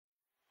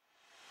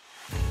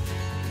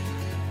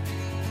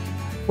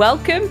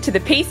Welcome to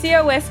the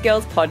PCOS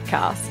Girls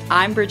podcast.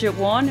 I'm Bridget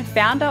Warne,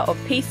 founder of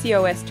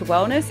PCOS to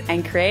Wellness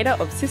and creator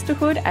of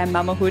Sisterhood and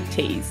Mamahood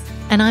Teas.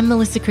 And I'm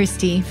Melissa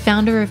Christie,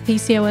 founder of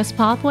PCOS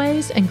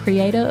Pathways and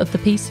creator of the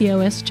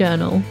PCOS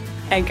Journal.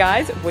 And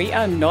guys, we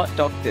are not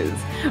doctors.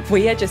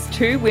 We are just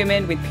two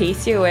women with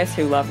PCOS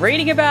who love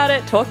reading about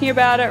it, talking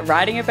about it,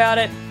 writing about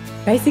it,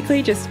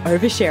 basically just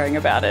oversharing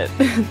about it.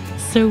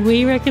 So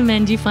we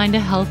recommend you find a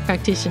health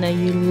practitioner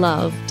you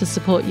love to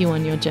support you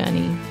on your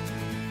journey.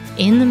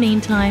 In the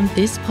meantime,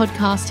 this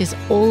podcast is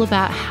all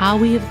about how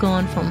we have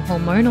gone from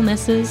hormonal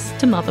messes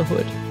to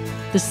motherhood,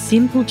 the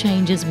simple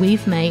changes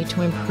we've made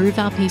to improve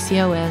our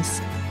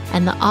PCOS,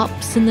 and the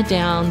ups and the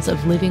downs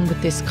of living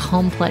with this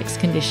complex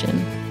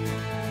condition.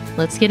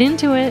 Let's get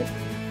into it.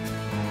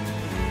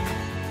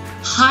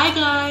 Hi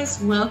guys,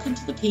 welcome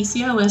to the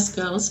PCOS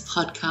Girls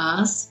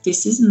podcast.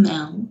 This is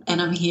Mel and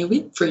I'm here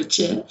with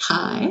Bridget.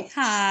 Hi.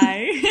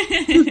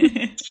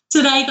 Hi.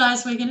 Today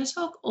guys, we're going to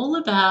talk all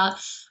about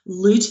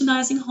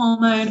luteinizing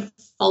hormone,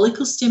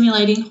 follicle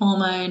stimulating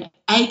hormone,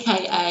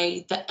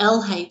 aka the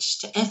LH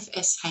to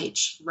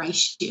FSH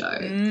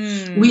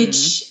ratio,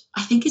 which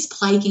I think is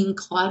plaguing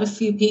quite a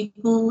few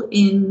people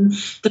in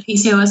the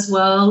PCOS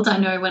world. I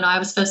know when I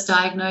was first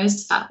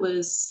diagnosed, that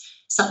was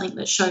something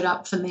that showed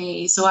up for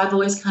me. So I've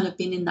always kind of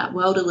been in that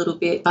world a little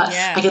bit, but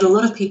I get a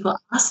lot of people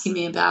asking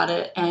me about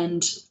it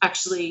and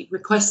actually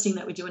requesting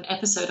that we do an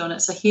episode on it.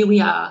 So here we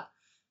are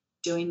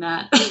doing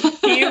that.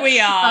 Here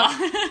we are.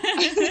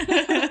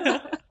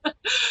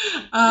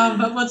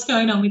 But what's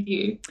going on with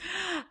you?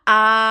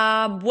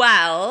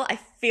 Well, I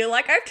feel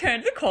like I've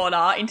turned the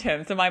corner in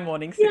terms of my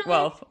morning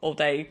all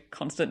day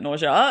constant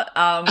nausea,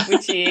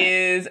 which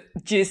is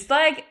just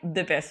like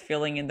the best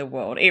feeling in the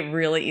world. It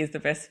really is the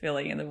best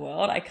feeling in the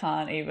world. I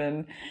can't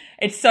even,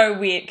 it's so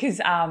weird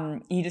because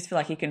you just feel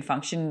like you can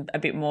function a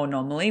bit more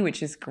normally,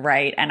 which is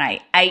great. And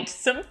I ate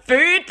some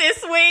food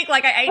this week.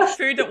 Like I ate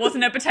food that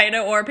wasn't a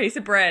potato or a piece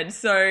of bread.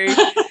 So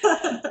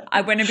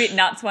I went a bit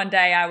nuts one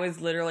day. I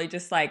was literally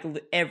just like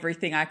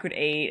everything I could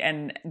eat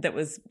and that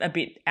was a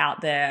bit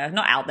out there,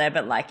 not out there,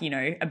 but like, you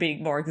know, a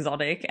bit more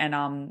exotic. And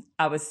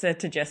I was said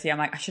to Jessie, I'm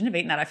like, I shouldn't have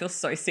eaten that. I feel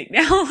so sick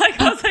now. Like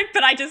I was like,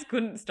 but I just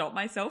couldn't stop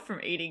myself from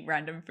eating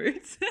random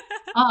foods.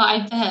 Oh,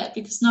 I bet,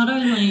 because not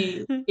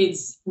only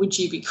would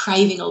you be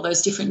craving all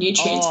those different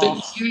nutrients,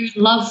 but you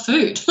love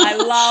food. I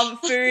love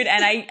food,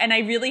 and I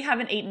really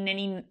haven't eaten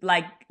any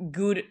like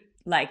good,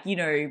 like, you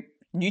know,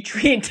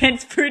 nutrient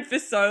dense food for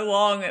so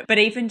long. But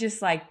even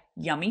just like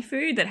yummy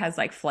food that has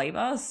like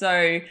flavor.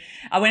 So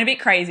I went a bit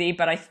crazy,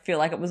 but I feel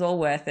like it was all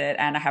worth it,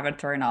 and I haven't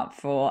thrown up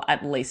for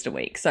at least a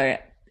week. So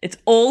it's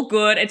all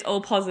good. It's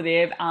all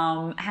positive.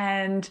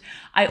 And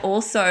I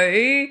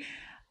also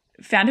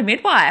found a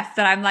midwife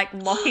that I'm like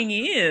locking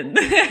in.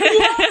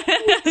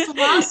 Yes, the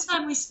last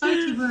time we spoke,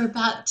 you were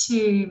about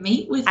to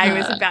meet with her. I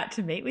was about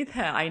to meet with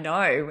her, I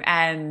know.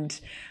 And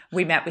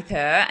we met with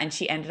her and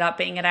she ended up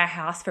being at our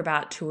house for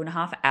about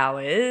 2.5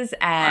 hours.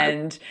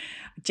 And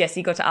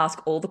Jessie got to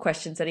ask all the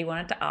questions that he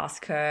wanted to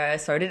ask her.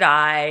 So did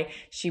I.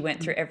 She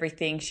went through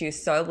everything. She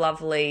was so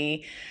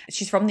lovely.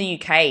 She's from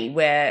the UK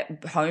where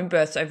home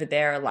births over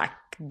there are like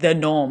the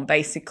norm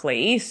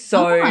basically.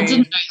 So I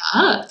didn't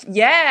know that.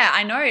 Yeah,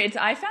 I know.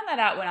 I found that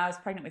out when I was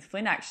pregnant with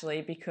Flynn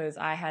actually, because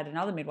I had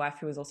another midwife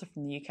who was also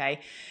from the UK,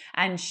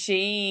 and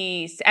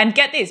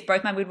get this,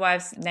 both my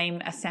midwives'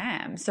 name are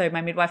Sam. So my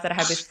midwife that I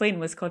had with Flynn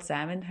was called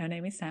Sam and her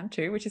name is Sam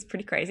too, which is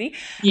pretty crazy.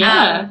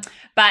 Yeah.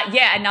 But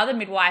yeah, another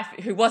midwife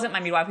who wasn't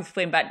my midwife with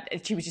Flynn,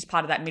 but she was just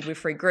part of that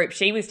midwifery group.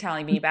 She was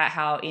telling me about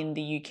how in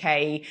the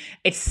UK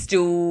it's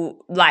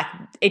still like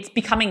it's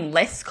becoming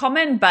less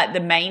common, but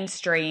the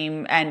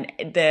mainstream and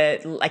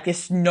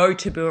there's no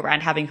taboo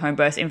around having home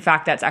births. In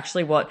fact, that's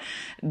actually what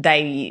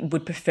they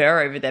would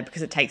prefer over there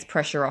because it takes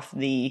pressure off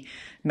the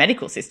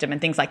medical system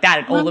and things like that.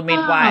 And all the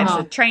midwives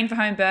are trained for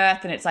home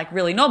birth and it's like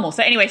really normal.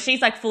 So anyway,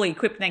 she's like fully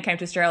equipped and then came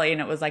to Australia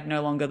and it was like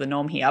no longer the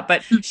norm here.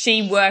 But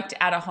she worked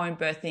at a home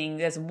birthing.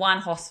 There's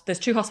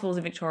 2 hospitals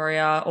in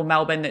Victoria or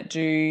Melbourne that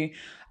do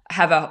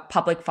have a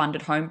public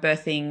funded home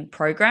birthing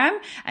program,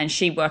 and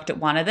she worked at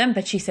one of them.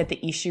 But she said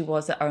the issue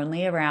was that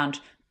only around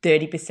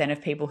 30%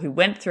 of people who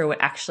went through it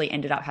actually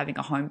ended up having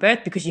a home birth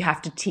because you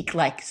have to tick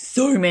like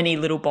so many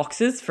little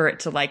boxes for it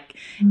to like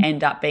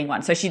end up being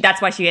one. So that's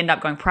why she ended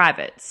up going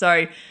private.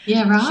 So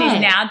yeah, right.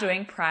 She's now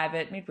doing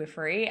private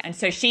midwifery. And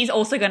so she's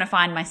also going to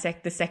find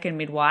the second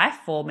midwife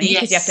for me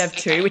because you have to have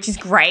 2, which is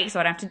great. So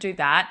I don't have to do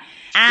that.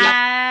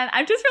 And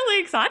I'm just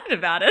really excited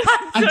about it.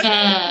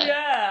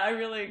 Yeah, I'm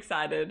really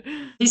excited.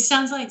 This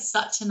sounds like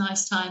such a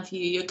nice time for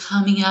you. You're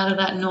coming out of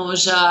that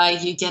nausea.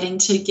 You're getting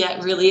to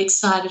get really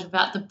excited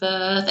about the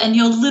birth. birth and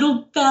your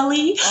little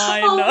belly.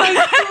 I oh know. my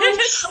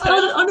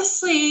God.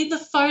 Honestly, the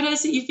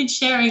photos that you've been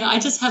sharing, I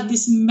just have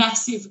this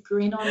massive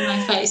grin on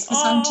my face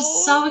because I'm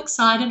just so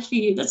excited for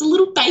you. There's a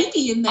little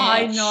baby in there.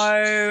 I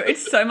know.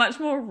 It's so much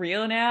more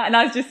real now. And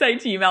I was just saying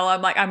to you, Mel,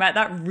 I'm at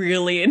that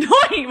really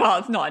annoying, well,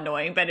 it's not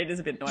annoying, but it is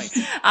a bit annoying,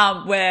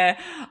 where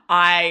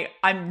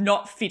I'm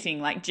not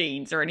fitting like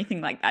jeans or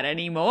anything like that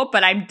anymore,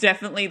 but I'm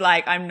definitely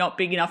like, I'm not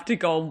big enough to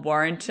go on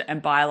Warrant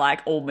and buy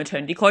like all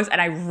maternity clothes,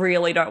 and I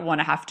really don't want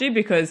to have to,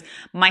 because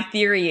my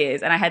theory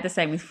is, and I had the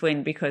same with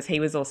Flynn because he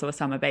was also a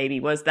summer baby,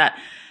 was that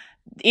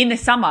in the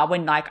summer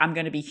when like I'm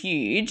going to be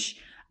huge,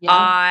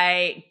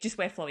 I just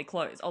wear flowy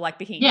clothes or like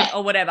bikinis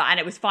or whatever, and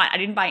it was fine. I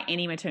didn't buy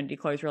any maternity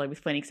clothes really with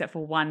Flynn except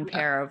for one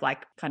pair of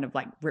like kind of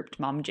like ripped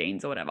mum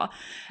jeans or whatever.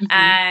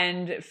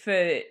 And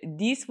for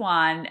this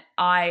one,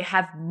 I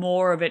have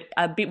more of it,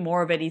 a bit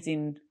more of it is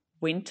in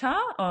winter.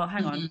 Oh,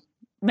 hang on.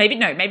 Maybe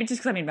just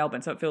because I'm in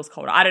Melbourne so it feels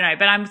colder. I don't know,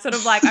 but I'm sort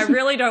of like, I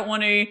really don't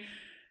want to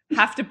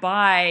have to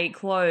buy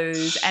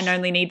clothes and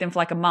only need them for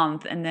like a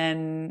month and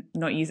then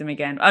not use them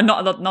again.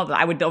 Not that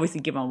I would obviously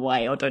give them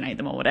away or donate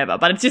them or whatever,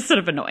 but it's just sort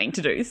of annoying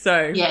to do.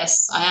 So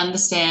yes, I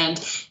understand.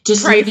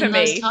 Just pray live for in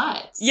me. those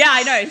tights. Yeah,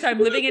 I know. So I'm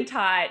living in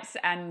tights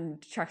and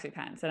tracksuit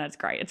pants, and it's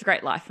great. It's a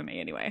great life for me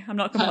anyway. I'm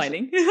not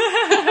complaining.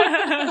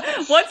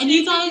 What's and new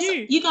you guys, for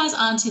you? You guys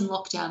aren't in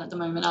lockdown at the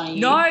moment, are you?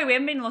 No, we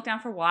haven't been in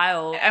lockdown for a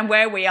while, and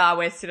where we are,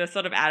 we're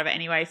sort of out of it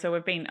anyway. So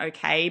we've been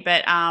okay,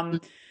 but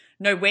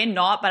no, we're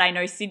not, but I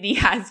know Sydney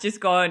has just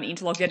gone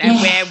into lockdown, and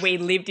where we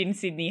lived in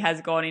Sydney has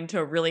gone into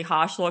a really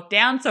harsh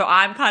lockdown. So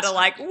I'm kind of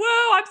like,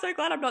 whoa, I'm so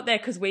glad I'm not there,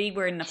 because we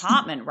were in an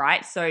apartment,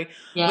 right? So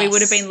we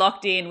would have been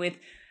locked in with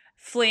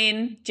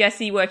Flynn,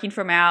 Jessie working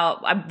from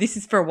this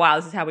is for a while,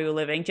 this is how we were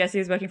living. Jessie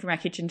was working from our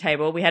kitchen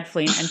table. We had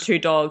Flynn and 2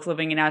 dogs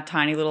living in our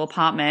tiny little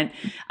apartment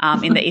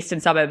in the eastern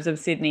suburbs of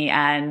Sydney,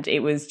 and it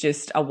was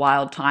just a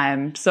wild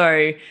time.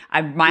 So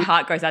my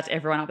heart goes out to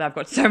everyone up there. I've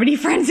got so many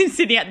friends in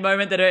Sydney at the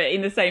moment that are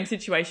in the same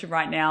situation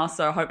right now,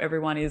 so I hope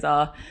everyone is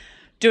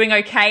doing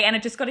okay, and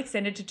it just got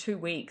extended to 2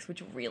 weeks,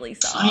 which really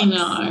sucks. I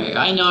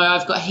know.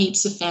 I've got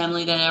heaps of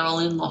family that are all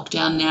in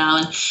lockdown now,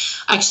 and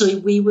actually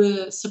we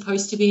were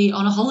supposed to be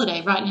on a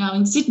holiday right now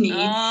in Sydney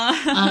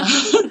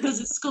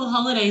because it's school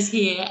holidays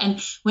here, and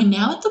we're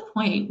now at the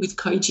point with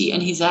Koji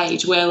and his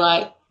age where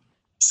like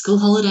school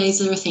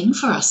holidays are a thing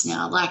for us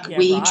now. Like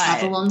we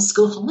travel on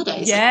school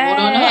holidays. Yeah. Like,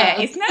 what on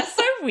earth? Isn't that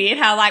so weird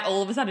how like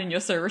all of a sudden you're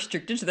so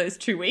restricted to those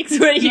 2 weeks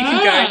where you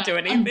can go and do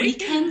anything? And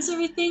weekends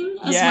are a thing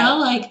as well.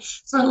 Like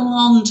for a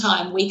long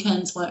time,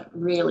 weekends weren't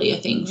really a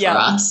thing for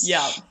us.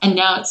 Yeah. And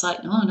now it's like,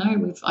 oh no,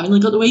 we've only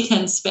got the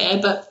weekends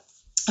spare. But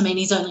I mean,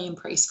 he's only in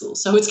preschool,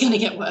 so it's going to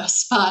get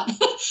worse. But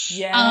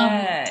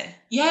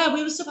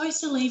we were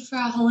supposed to leave for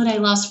our holiday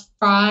last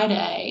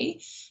Friday,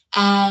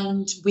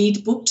 and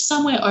we'd booked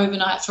somewhere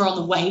overnight for on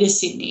the way to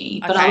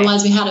Sydney, but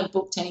otherwise we hadn't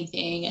booked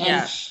anything.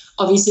 And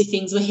obviously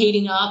things were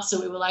heating up, so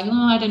we were like,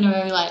 oh, I don't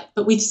know,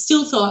 but we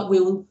still thought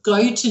we will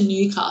go to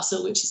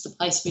Newcastle, which is the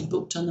place we'd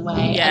booked on the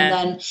way, and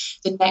then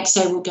the next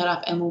day we'll get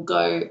up and we'll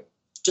go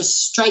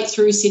just straight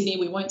through Sydney.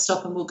 We won't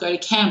stop, and we'll go to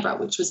Canberra,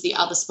 which was the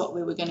other spot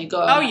we were going to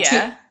go. Oh,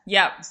 yeah.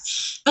 Yep.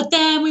 But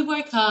then we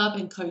woke up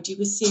and Koji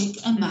was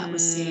sick and Matt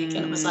was sick,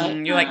 and it was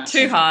like, you're like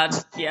too hard.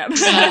 Yep.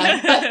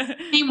 But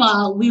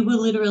meanwhile, we were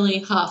literally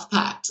half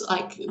packed.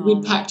 Like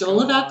we'd packed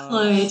all of our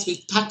clothes.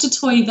 We packed a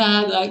toy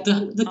bag. Like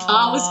the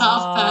car was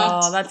half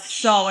packed. Oh, that's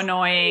so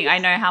annoying. I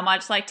know how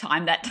much like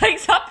time that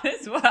takes up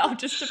as well,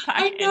 just to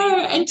pack. I know,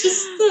 and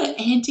just the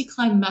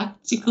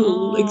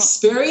anticlimactical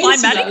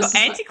experience.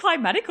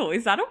 Anticlimactical,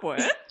 is that a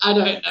word? I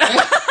don't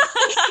know.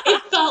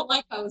 It felt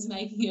like I was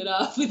making it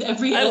up with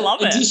every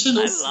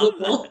additional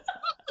syllable.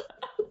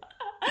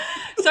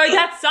 So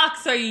that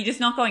sucks. So you're just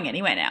not going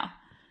anywhere now?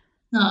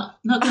 No,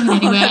 not going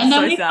anywhere. And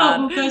then we thought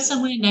we'll go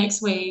somewhere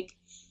next week.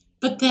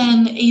 But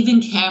then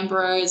even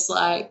Canberra is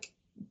like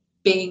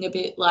being a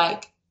bit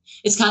like,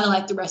 it's kind of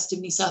like the rest of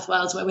New South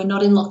Wales where we're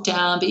not in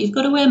lockdown, but you've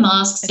got to wear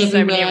masks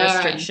everywhere. So many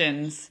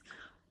restrictions.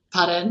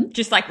 Pardon?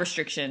 Just like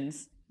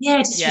restrictions. Yeah,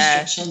 just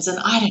restrictions. And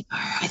I don't know.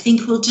 I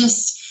think we'll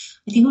just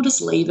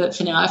leave it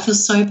for now. I feel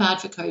so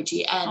bad for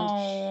Koji,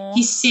 and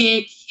he's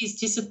sick. He's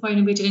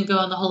disappointed we didn't go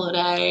on the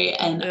holiday,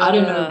 and I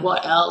don't know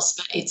what else,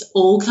 but it's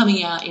all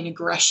coming out in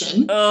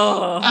aggression.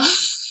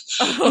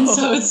 And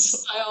so it's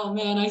just like, oh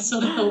man, I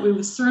sort of thought we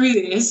were through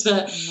this,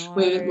 but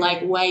we're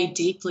like way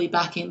deeply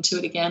back into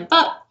it again.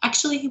 But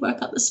actually he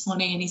woke up this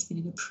morning and he's been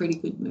in a pretty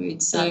good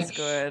mood. So that's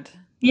good.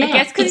 Yeah, I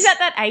guess because he's at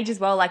that age as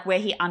well, like where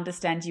he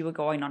understands you were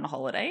going on a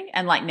holiday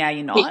and like now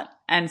you're not.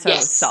 And so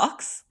it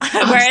sucks.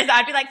 Whereas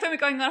I'd be like, so we're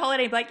going on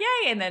holiday, he'd be like,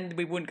 yay, and then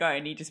we wouldn't go,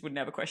 and he just would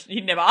never question.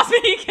 He'd never ask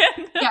me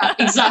again. Yeah,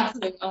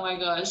 exactly. Oh my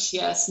gosh,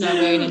 yes. No,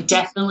 we're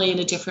definitely in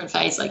a different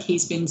phase. Like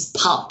he's been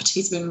pumped.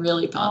 He's been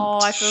really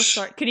pumped. Oh, I feel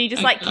sorry. Can you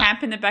just like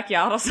camp in the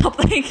backyard or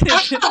something? We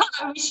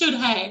should,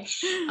 hey.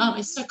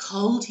 It's so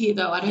cold here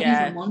though. I don't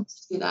even want to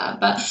do that.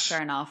 But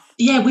fair enough.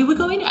 Yeah, we were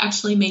going to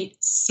actually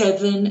meet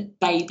 7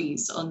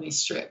 babies on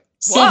this trip.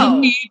 7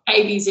 new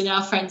babies in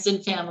our friends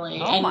and family.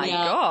 Oh, my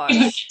gosh. We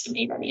don't get to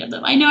meet any of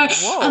them. I know.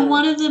 Whoa. And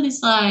one of them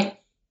is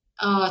like,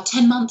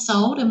 10 months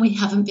old, and we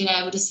haven't been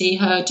able to see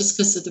her just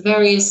because of the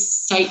various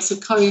states of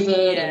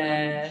COVID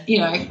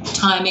and,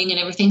 timing and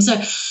everything. So,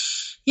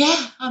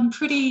 yeah, I'm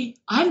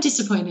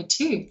disappointed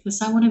too,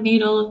 because I want to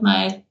meet all of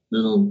my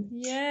little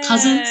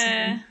cousins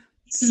and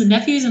nieces and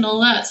nephews and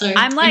all that. So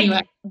I'm like,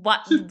 anyway.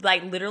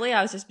 Literally,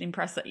 I was just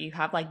impressed that you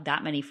have like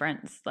that many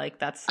friends. Like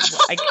that's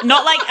not like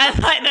no, that's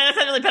not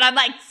really, but I'm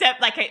like,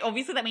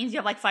 obviously that means you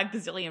have like 5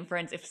 bazillion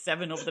friends if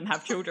 7 of them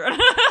have children.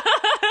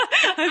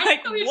 I'm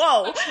like,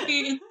 whoa.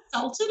 Be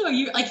insulted, or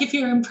you like if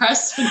you're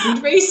impressed for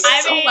good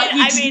reasons?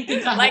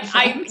 It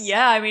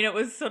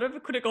was sort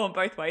of, could have gone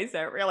both ways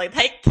there. Really,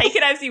 take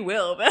it as you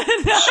will, but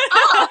no.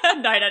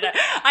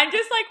 I'm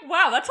just like,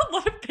 wow, that's a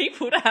lot of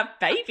people to have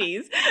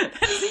babies.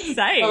 That's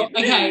insane. Well,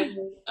 okay,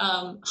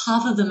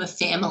 half of them are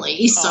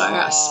family, so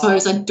I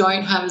suppose I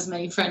don't have as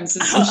many friends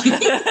as you.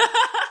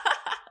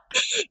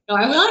 No,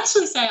 I will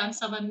actually say I'm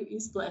someone who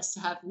is blessed to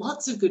have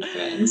lots of good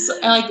friends.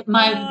 Like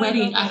my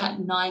wedding, I had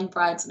 9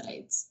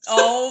 bridesmaids.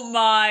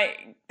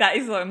 That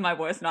is my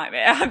worst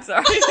nightmare. I'm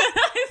sorry.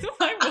 That is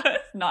my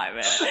worst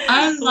nightmare.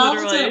 I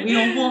loved it. We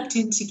all walked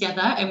in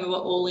together and we were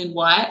all in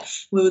white.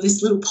 We were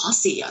this little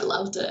posse. I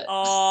loved it.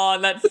 Oh,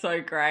 that's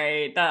so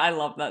great. I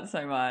love that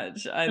so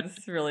much.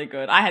 It's really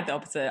good. I had the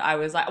opposite. I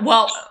was like,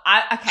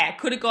 I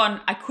could have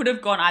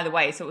gone either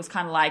way. So it was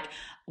kind of like,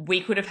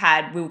 we were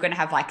going to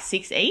have like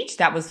 6 each.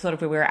 That was sort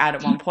of where we were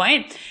at one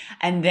point.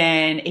 And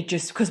then it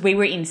just, because we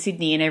were in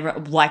Sydney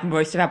and like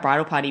most of our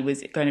bridal party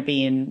was going to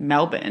be in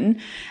Melbourne.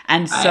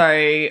 And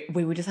so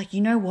we were just like, you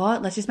know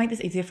what, let's just make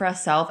this easier for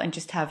ourselves and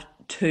just have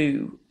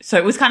 2. So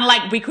it was kind of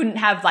like, we couldn't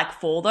have like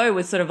 4 though. It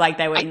was sort of like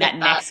they were in that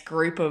next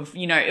group of,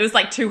 it was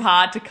like too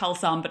hard to cull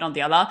some but not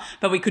the other,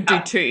 but we could do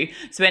 2.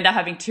 So we ended up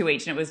having 2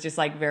 each, and it was just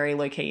like very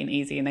low key and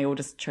easy, and they all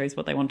just chose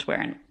what they wanted to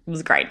wear, and it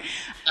was great.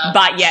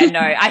 But yeah, no,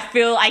 I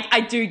feel like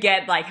I do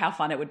get like how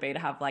fun it would be to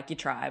have like your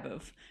tribe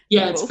of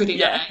people. It's pretty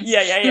nice.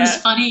 Yeah. It was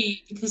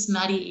funny because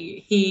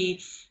Maddie,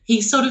 he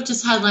sort of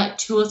just had like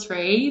 2 or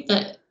 3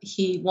 that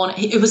he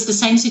wanted. It was the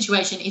same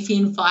situation. If he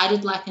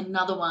invited like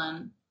another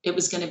one, it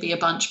was going to be a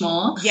bunch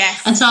more.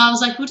 Yes. And so I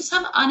was like, we'll just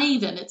have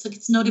uneven. It's like,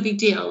 it's not a big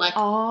deal. Like,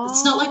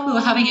 it's not like we were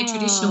having a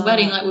traditional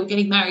wedding, like we were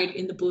getting married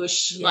in the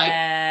bush, like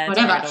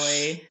whatever.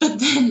 Totally. But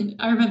then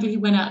I remember he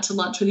went out to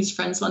lunch with his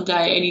friends one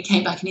day and he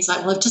came back and he's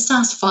like, well, I've just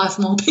asked 5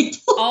 more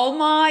people. Oh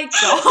my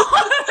God.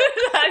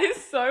 That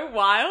is so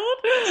wild.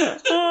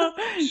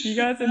 You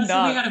guys are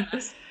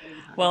nuts.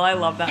 Well, I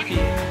love that for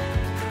you.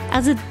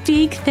 As a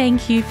big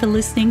thank you for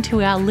listening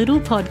to our little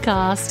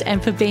podcast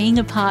and for being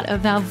a part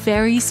of our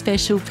very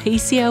special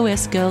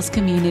PCOS Girls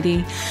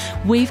community,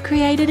 we've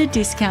created a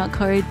discount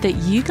code that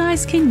you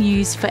guys can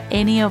use for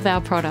any of our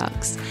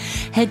products.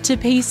 Head to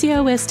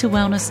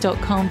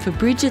PCOS2wellness.com for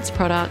Bridget's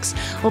products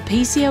or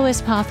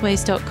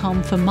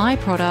PCOSpathways.com for my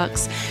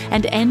products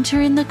and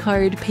enter in the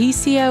code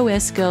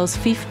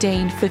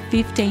PCOSGirls15 for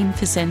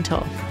 15%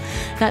 off.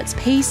 That's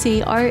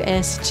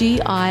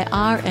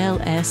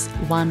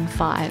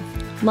PCOSGIRLS15.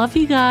 Love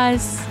you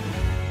guys.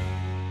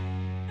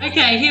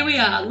 Okay, here we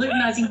are,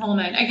 luteinizing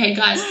hormone. Okay,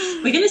 guys,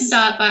 we're going to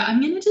start by,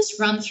 I'm going to just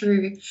run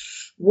through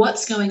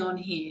what's going on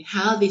here,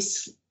 how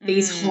these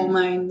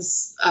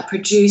hormones are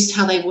produced,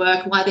 how they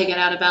work, why they get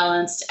out of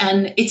balance,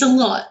 and it's a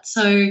lot.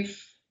 So,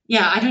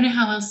 yeah, I don't know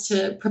how else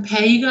to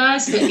prepare you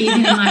guys, but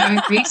even in my own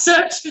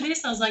research for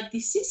this, I was like,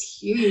 this is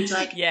huge.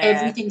 Like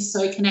everything's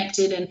so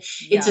connected, and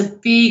it's a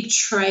big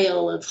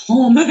trail of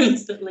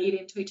hormones that lead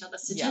into each other.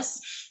 So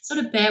just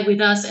sort of bear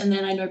with us, and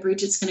then I know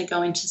Bridget's going to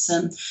go into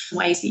some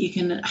ways that you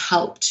can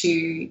help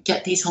to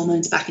get these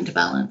hormones back into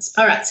balance.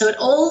 All right, so it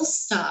all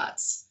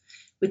starts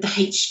with the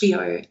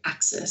HBO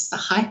axis, the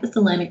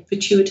hypothalamic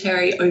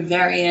pituitary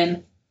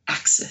ovarian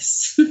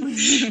axis,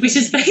 which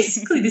is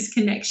basically this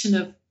connection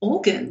of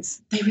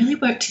organs. They really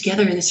work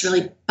together in this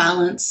really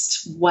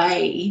balanced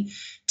way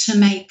to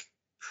make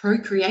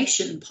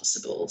procreation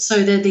possible.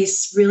 So they're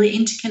these really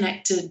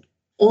interconnected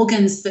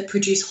organs that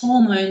produce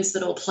hormones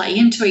that all play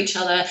into each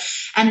other,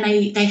 and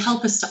they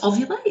help us to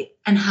ovulate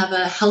and have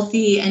a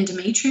healthy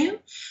endometrium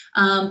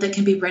that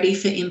can be ready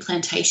for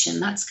implantation.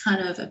 That's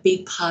kind of a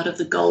big part of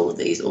the goal of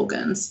these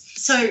organs.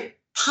 So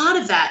part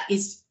of that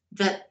is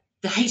that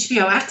the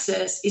HBO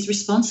axis is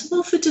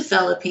responsible for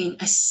developing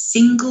a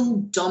single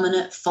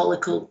dominant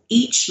follicle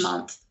each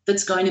month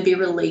that's going to be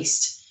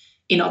released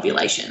in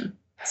ovulation.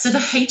 So the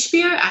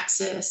HBO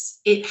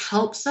axis, it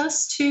helps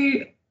us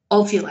to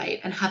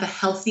ovulate and have a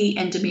healthy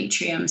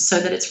endometrium so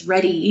that it's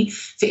ready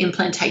for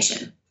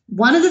implantation.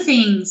 One of the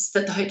things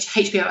that the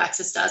HBO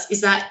axis does is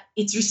that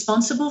it's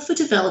responsible for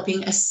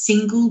developing a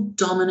single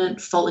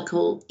dominant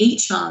follicle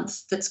each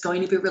month that's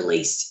going to be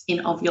released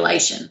in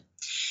ovulation.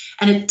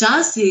 And it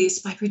does this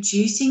by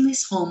producing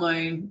this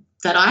hormone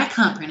that I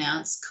can't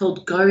pronounce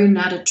called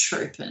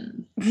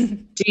gonadotropin.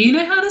 Do you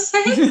know how to say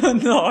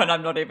it? No, and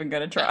I'm not even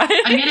going to try.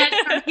 I'm going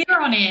to, from here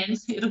on in,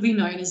 it'll be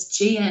known as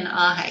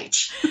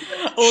GnRH.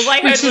 All I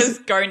heard was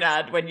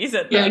gonad when you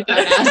said that. Yeah,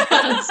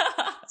 gonad.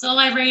 That's all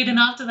I read, and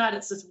after that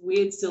it's just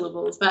weird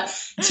syllables. But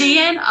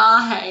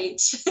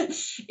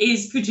GnRH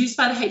is produced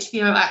by the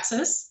HBO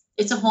axis.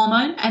 It's a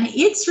hormone, and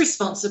it's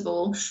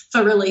responsible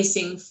for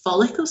releasing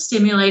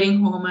follicle-stimulating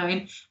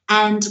hormone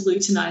and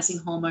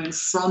luteinizing hormone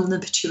from the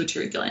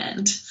pituitary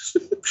gland.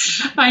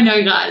 I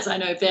know, guys. I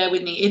know. Bear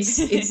with me.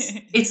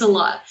 It's a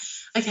lot.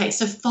 Okay,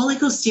 so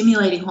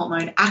follicle-stimulating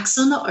hormone acts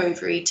on the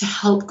ovary to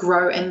help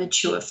grow and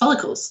mature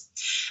follicles.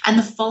 And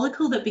the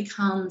follicle that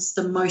becomes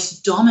the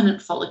most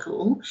dominant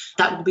follicle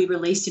that will be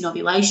released in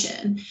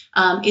ovulation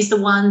is the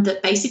one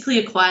that basically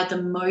acquired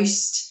the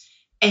most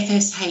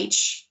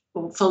FSH,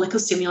 or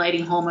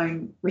follicle-stimulating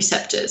hormone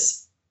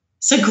receptors.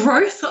 So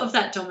growth of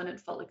that dominant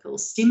follicle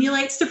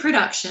stimulates the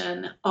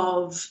production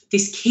of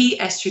this key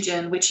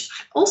estrogen, which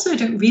I also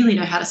don't really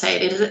know how to say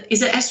it.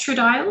 Is it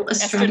estradiol?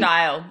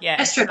 Estradiol,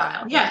 yeah.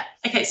 Estradiol, yeah.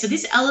 Okay, so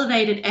this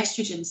elevated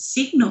estrogen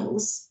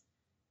signals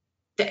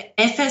the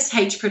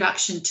FSH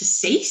production to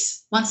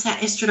cease. Once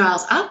that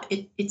estradiol's up,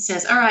 it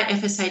says, all right,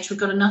 FSH, we've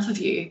got enough of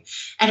you.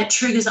 And it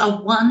triggers a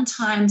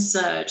one-time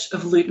surge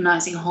of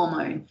luteinizing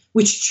hormone,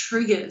 which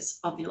triggers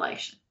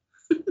ovulation.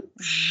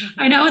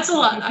 I know it's a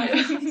lot.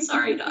 I'm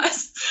sorry,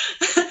 guys.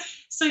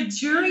 So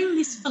during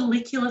this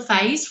follicular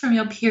phase from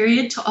your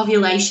period to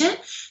ovulation,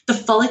 the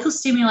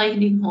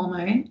follicle-stimulating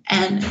hormone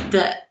and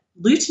the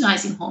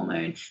luteinizing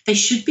hormone, they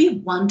should be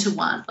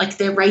 1-to-1. Like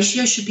their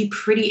ratio should be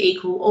pretty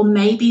equal, or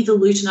maybe the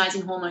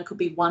luteinizing hormone could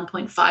be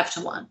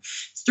 1.5-to-1.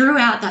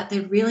 Throughout that,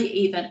 they're really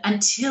even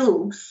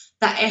until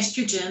that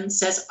estrogen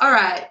says, all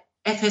right,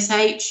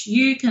 FSH,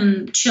 you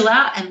can chill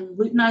out, and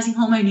luteinizing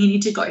hormone, you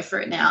need to go for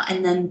it now.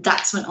 And then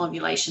that's when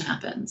ovulation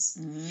happens.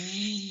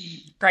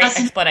 Great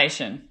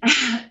explanation.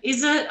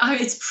 Is it? Oh,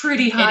 it's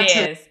pretty hard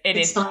to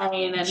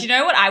explain. Do you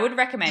know what I would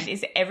recommend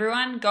is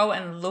everyone go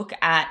and look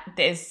at,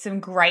 there's some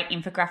great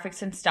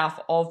infographics and stuff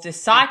of the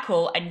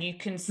cycle, and you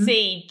can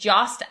see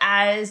just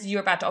as you're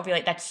about to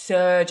ovulate that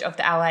surge of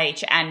the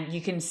LH, and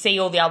you can see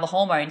all the other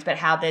hormones, but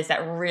how there's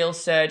that real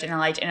surge in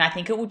LH. And I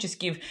think it will just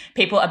give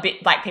people a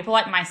bit, like people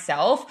like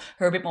myself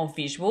who are a bit more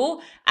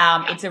visual.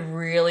 It's a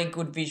really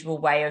good visual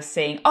way of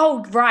seeing,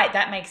 oh, right,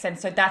 that makes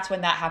sense. So that's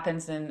when that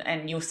happens,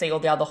 and you'll see all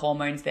the other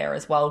hormones there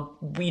as well,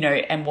 you know,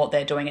 and what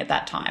they're doing at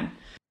that time.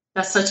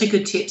 That's such a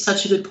good tip,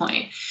 such a good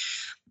point.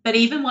 But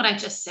even what I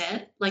just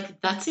said, like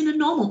that's in a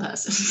normal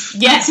person.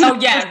 Yes. Oh,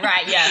 yeah.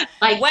 Right. Yeah.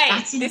 Like, wait,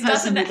 this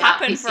doesn't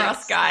happen for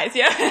us guys.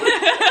 Yeah.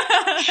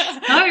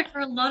 No, for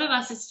a lot of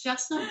us, it's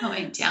just not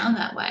going down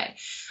that way.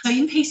 So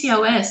in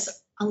PCOS,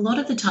 a lot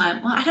of the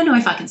time, well, I don't know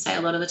if I can say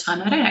a lot of the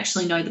time. I don't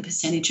actually know the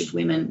percentage of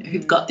women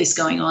who've got this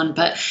going on,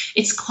 but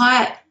it's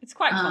quite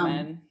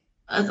common.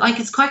 Like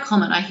it's quite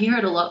common. I hear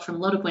it a lot from a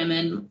lot of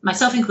women,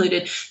 myself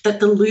included,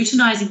 that the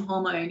luteinizing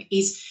hormone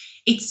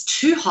it's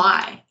too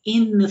high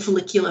in the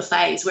follicular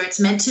phase, where it's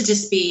meant to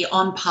just be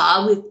on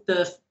par with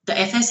the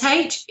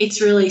FSH.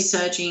 It's really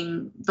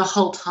surging the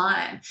whole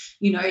time.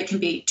 You know, it can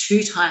be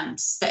 2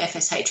 times the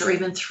FSH or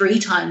even 3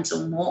 times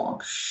or more.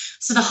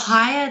 So the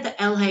higher the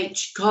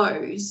LH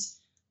goes,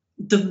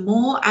 the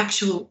more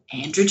actual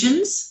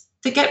androgens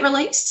that get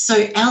released. So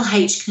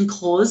LH can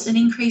cause an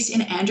increase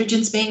in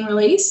androgens being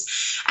released,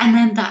 and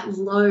then that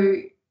low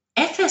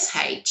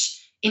FSH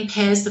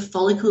impairs the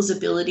follicle's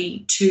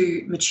ability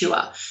to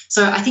mature.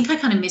 So I think I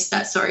kind of missed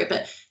that, sorry,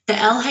 but the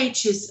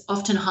LH is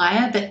often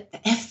higher, but the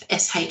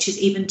FSH is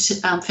even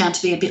found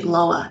to be a bit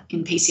lower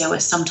in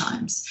PCOS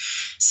sometimes.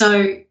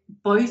 So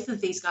both of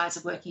these guys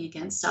are working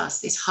against us.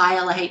 This high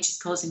LH is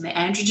causing the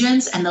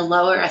androgens, and the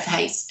lower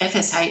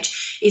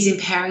FSH is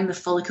impairing the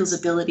follicle's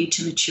ability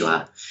to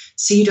mature.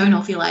 So you don't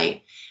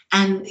ovulate.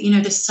 And, you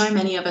know, there's so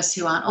many of us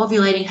who aren't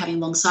ovulating, having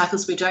long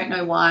cycles. We don't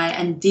know why.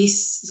 And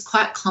this is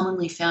quite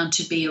commonly found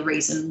to be a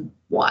reason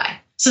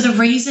why. So the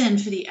reason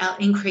for the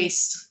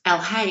increased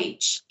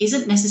LH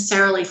isn't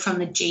necessarily from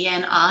the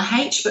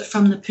GnRH, but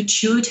from the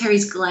pituitary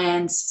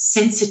gland's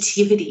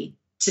sensitivity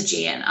to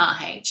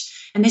GnRH.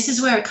 And this is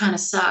where it kind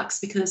of sucks,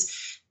 because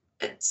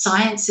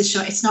science is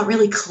showing it's not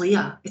really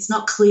clear. It's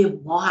not clear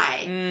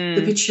why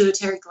the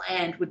pituitary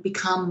gland would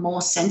become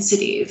more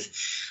sensitive,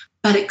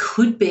 but it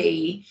could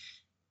be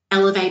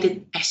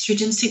elevated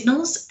estrogen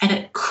signals, and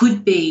it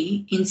could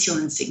be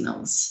insulin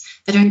signals.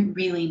 They don't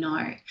really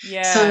know.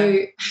 Yeah. So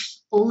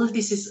all of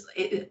this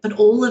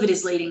all of it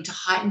is leading to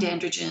heightened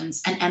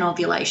androgens and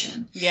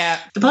ovulation. Yeah.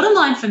 The bottom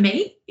line for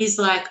me is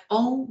like,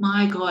 oh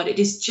my God, it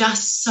is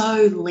just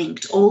so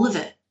linked, all of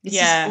it. It's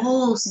just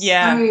all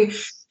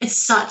it's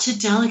such a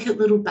delicate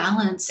little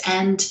balance.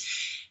 And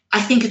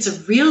I think it's a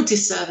real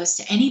disservice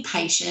to any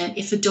patient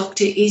if a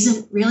doctor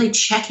isn't really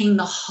checking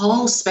the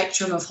whole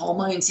spectrum of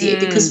hormones here,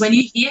 because when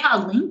you hear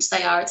how linked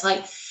they are, it's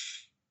like,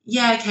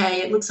 yeah,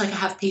 okay, it looks like I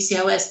have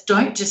PCOS.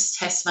 Don't just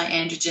test my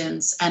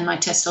androgens and my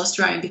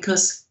testosterone,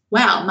 because,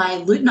 wow,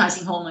 my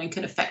luteinizing hormone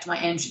can affect my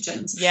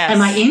androgens. Yes. And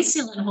my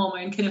insulin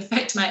hormone can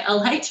affect my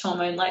LH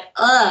hormone. Like,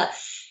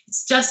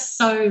 it's just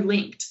so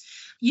linked.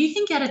 You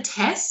can get a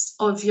test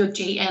of your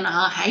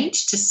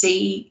GnRH to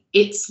see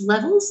its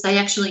levels. They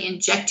actually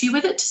inject you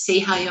with it to see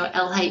how your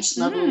LH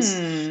levels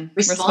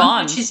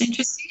respond, which is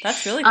interesting.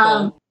 That's really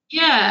cool.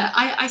 Yeah,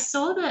 I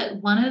saw that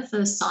one of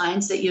the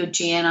signs that your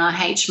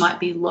GnRH might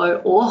be low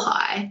or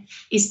high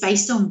is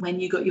based on when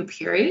you got your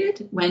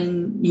period,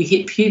 when you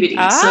hit puberty.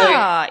 Ah, So,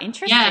 yeah.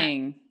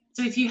 interesting.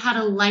 So if you had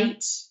a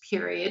late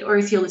period, or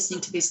if you're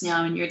listening to this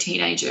now and you're a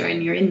teenager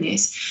and you're in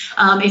this,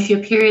 if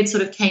your period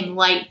sort of came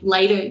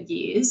later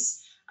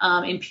years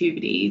in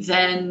puberty,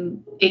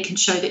 then it can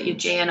show that your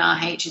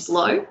GnRH is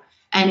low.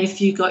 And if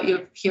you got your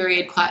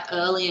period quite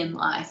early in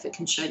life, it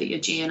can show that your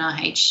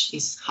GnRH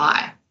is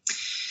high.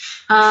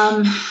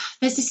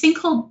 There's this thing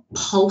called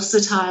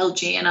pulsatile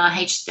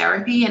GnRH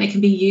therapy, and it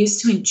can be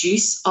used to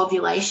induce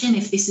ovulation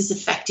if this is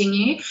affecting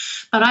you.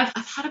 But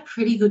I've had a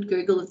pretty good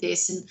Google of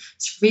this, and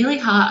it's really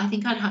hard. I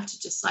think I'd have to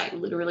just like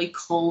literally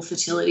call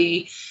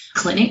fertility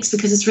clinics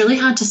because it's really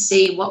hard to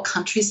see what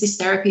countries this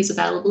therapy is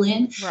available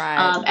in,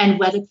 right. And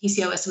whether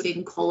PCOS would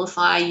even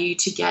qualify you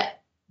to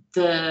get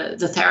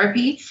the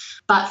therapy.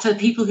 But for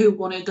people who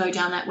want to go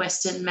down that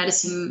Western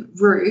medicine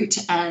route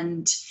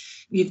and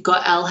you've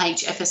got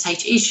LH,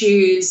 FSH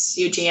issues,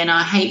 your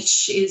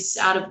GnRH is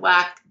out of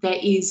whack, there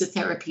is a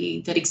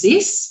therapy that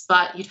exists,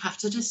 but you'd have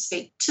to just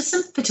speak to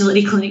some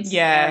fertility clinics in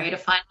the area to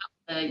find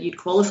out whether you'd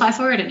qualify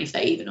for it and if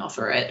they even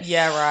offer it.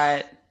 Yeah,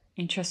 right.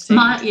 Interesting.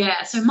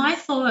 So my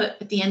thought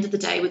at the end of the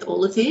day with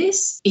all of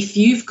this, if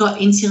you've got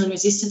insulin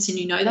resistance and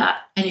you know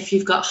that, and if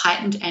you've got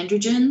heightened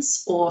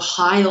androgens or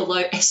high or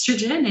low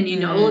estrogen and you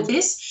know all of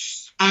this,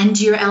 and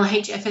your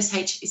LH,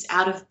 FSH is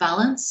out of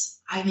balance,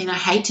 I mean, I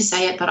hate to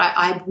say it, but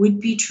I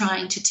would be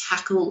trying to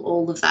tackle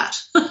all of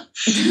that.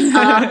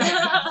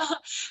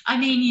 I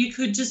mean, you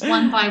could just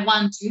one by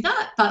one do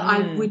that, but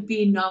I would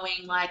be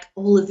knowing like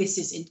all of this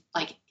is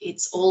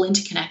it's all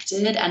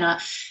interconnected, and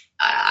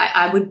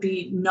I would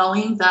be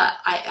knowing that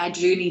I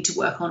do need to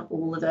work on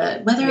all of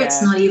it, whether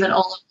it's not even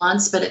all at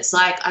once, but it's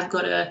like I've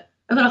got a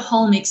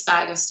whole mixed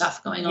bag of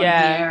stuff going on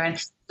here, and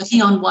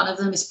working on one of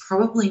them is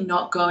probably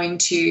not going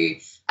to,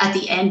 at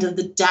the end of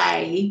the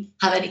day,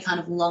 have any kind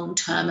of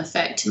long-term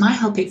effect. It might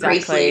help you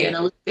briefly and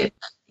a little bit.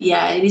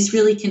 Yeah, it is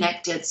really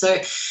connected. So,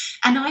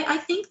 and I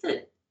think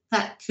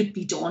that could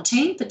be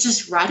daunting, but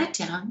just write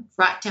down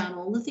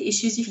all of the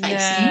issues you're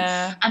facing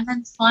and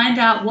then find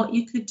out what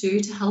you could do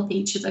to help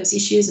each of those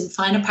issues and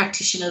find a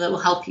practitioner that will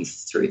help you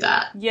through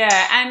that.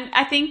 Yeah, and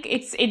I think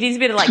it is a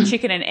bit of like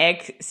chicken and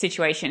egg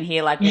situation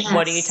here, like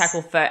what do you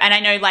tackle first? And I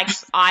know like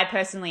I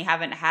personally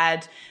haven't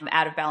had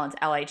out of balance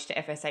LH to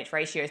FSH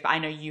ratios, but I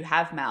know you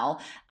have,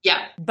 Mel.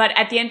 Yeah. But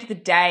at the end of the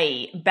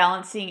day,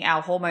 balancing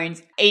our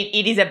hormones,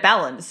 it is a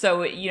balance.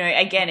 So,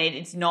 again,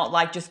 it's not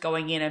like just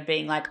going in and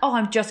being like, oh,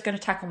 I'm just going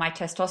to tackle my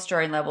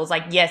testosterone levels.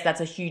 Like, yes, that's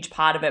a huge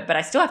part of it, but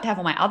I still have to have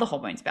all my other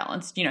hormones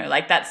balanced,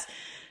 like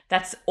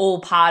that's all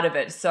part of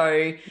it.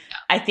 So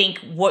I think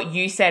what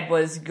you said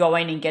was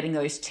going and getting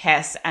those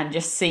tests and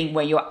just seeing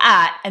where you're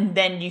at, and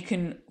then you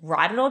can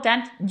write it all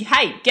down.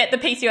 Hey, get the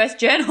PCOS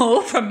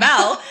journal from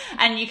Mel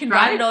and you can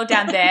write it all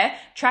down there,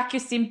 track your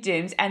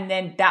symptoms, and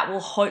then that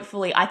will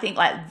hopefully, I think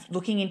like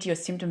looking into your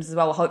symptoms as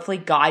well, will hopefully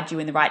guide you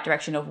in the right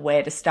direction of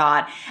where to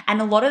start.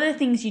 And a lot of the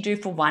things you do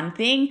for one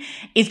thing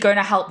is going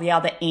to help the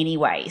other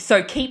anyway.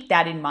 So keep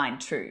that in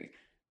mind too.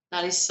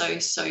 That is so,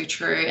 so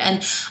true.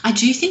 And I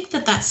do think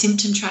that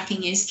symptom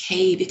tracking is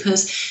key,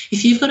 because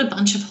if you've got a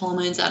bunch of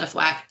hormones out of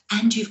whack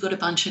and you've got a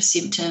bunch of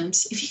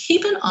symptoms, if you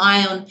keep an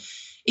eye on,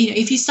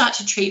 if you start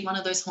to treat one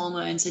of those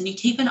hormones and you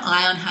keep an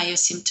eye on how your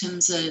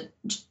symptoms are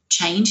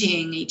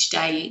changing each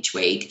day, each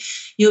week,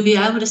 you'll be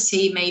able to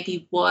see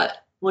maybe what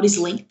is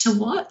linked to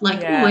what.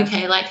 Like,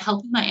 like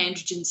helping my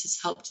androgens has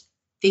helped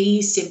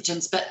these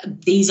symptoms, but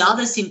these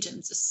other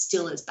symptoms are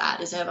still as bad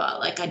as ever.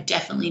 Like I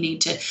definitely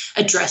need to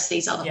address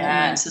these other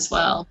hormones as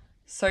well.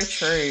 So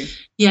true.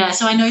 Yeah,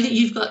 so I know that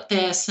you've got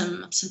there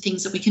some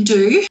things that we can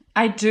do.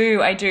 I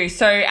do.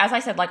 So as I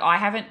said, like I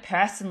haven't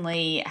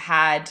personally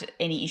had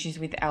any issues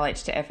with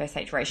LH to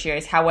FSH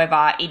ratios.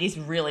 However, it is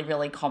really,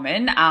 really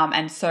common.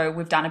 And so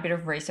we've done a bit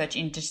of research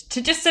into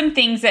just some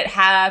things that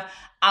have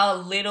a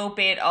little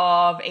bit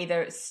of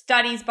either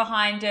studies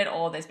behind it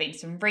or there's been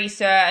some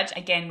research.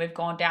 Again, we've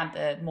gone down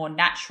the more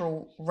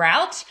natural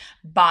route,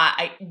 but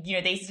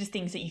these are just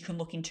things that you can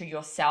look into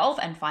yourself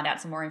and find out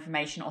some more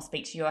information or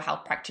speak to your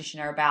health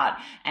practitioner about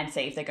and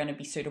see if they're going to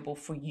be suitable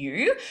for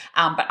you.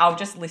 But I'll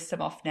just list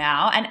them off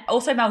now. And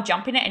also, Mel,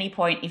 jump in at any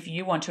point if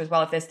you want to as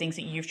well, if there's things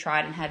that you've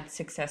tried and had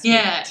success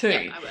with too.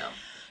 Yeah, I will.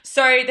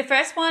 So the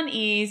first one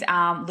is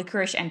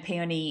licorice and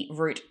peony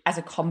root as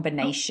a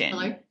combination.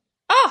 Hello.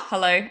 Oh,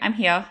 hello. I'm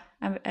here.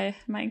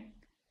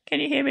 Can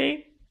you hear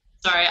me?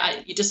 Sorry,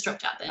 you just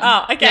dropped out there.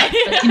 Oh, okay.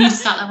 Yeah, can you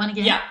just start that one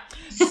again? Yeah.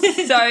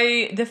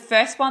 So the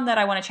first one that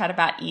I want to chat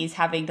about is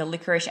having the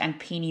licorice and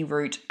peony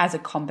root as a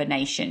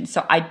combination.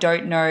 So I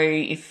don't know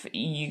if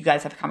you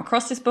guys have come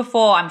across this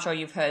before. I'm sure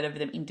you've heard of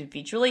them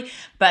individually,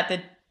 but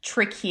the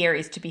trick here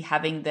is to be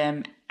having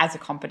them as a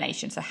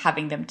combination, so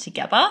having them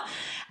together.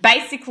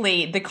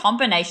 Basically, the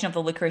combination of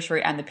the licorice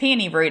root and the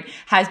peony root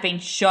has been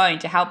shown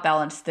to help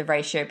balance the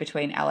ratio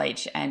between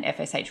LH and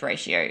FSH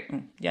ratio.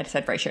 Yeah, I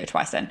said ratio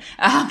twice then.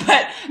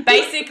 But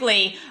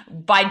basically,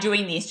 by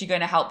doing this, you're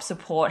going to help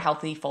support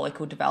healthy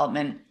follicle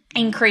development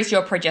increase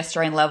your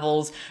progesterone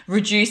levels,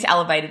 reduce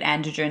elevated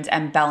androgens,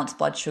 and balance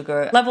blood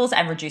sugar levels,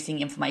 and reducing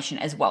inflammation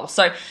as well.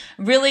 So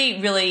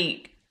really,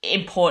 really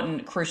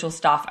important, crucial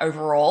stuff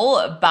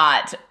overall.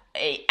 But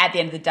at the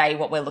end of the day,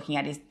 what we're looking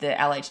at is the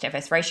LH to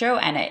FS ratio,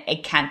 and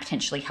it can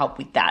potentially help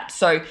with that.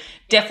 So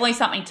definitely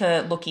something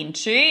to look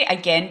into.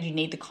 Again, you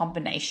need the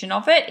combination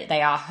of it.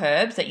 They are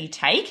herbs that you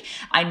take.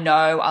 I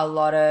know a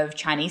lot of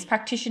Chinese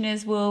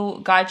practitioners will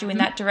guide you in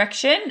that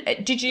direction.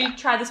 Did you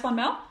try this one,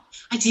 Mel?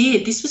 I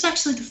did. This was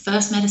actually the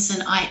first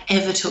medicine I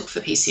ever took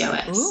for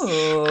PCOS.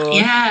 Ooh.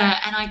 Yeah,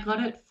 and I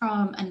got it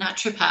from a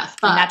naturopath.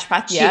 But I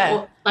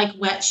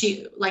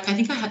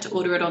think I had to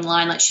order it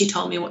online. Like, she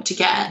told me what to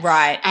get.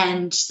 Right.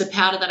 And the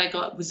powder that I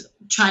got was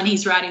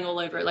Chinese writing all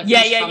over it. Like, it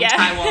was from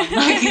Taiwan.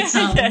 Like,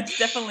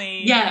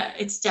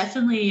 it's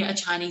definitely a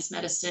Chinese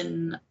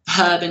medicine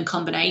herb and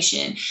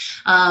combination.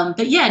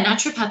 But yeah,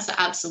 naturopaths are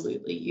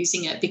absolutely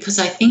using it because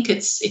I think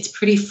it's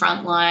pretty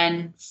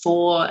frontline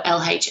for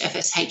LH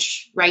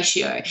FSH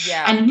ratio.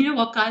 Yeah. And you know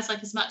what, guys,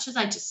 like, as much as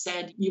I just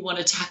said you want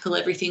to tackle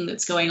everything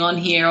that's going on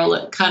here all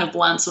at kind of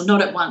once, or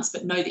not at once,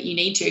 but know that you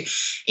need to.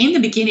 In the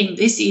beginning,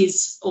 this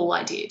is all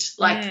I did.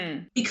 Like,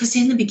 because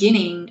in the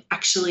beginning,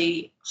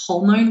 actually,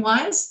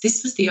 hormone-wise,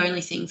 this was the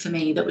only thing for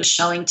me that was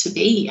showing to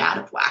be out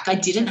of whack. I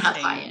didn't have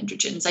high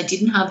androgens. I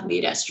didn't have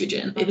weird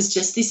estrogen. It was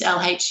just this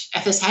LH,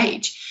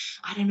 FSH.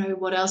 I don't know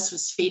what else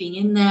was feeding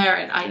in there.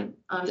 And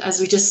as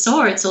we just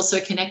saw, it's also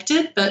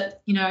connected.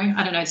 But, you know,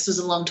 I don't know. This was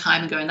a long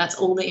time ago, and that's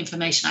all the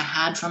information I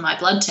had from my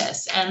blood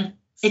tests. And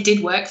it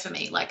did work for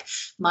me. Like,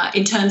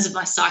 in terms of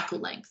my cycle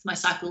length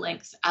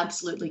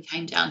absolutely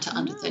came down to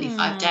under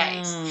 35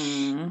 days.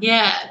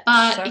 Yeah,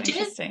 but so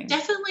it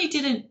definitely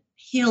didn't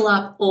heal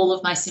up all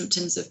of my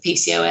symptoms of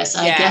PCOS.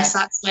 I guess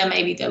that's where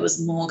maybe there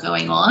was more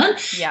going on.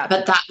 Yeah.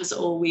 But that was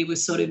all we were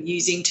sort of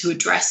using to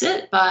address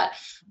it. But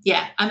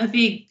yeah,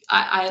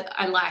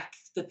 I like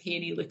the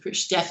peony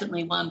licorice,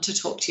 definitely one to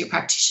talk to your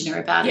practitioner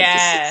about if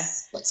this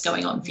is what's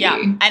going on for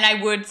you. And I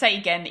would say,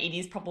 again, it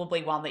is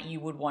probably one that you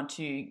would want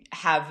to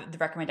have the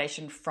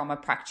recommendation from a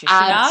practitioner.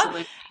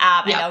 Absolutely.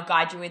 And they'll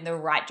guide you in the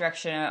right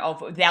direction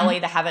of, they'll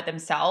either have it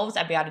themselves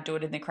and be able to do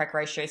it in the correct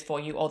ratios for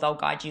you, or they'll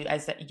guide you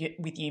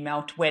with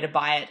Mel to where to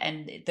buy it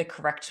and the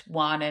correct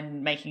one,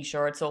 and making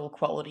sure it's all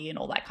quality and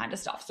all that kind of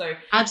stuff. So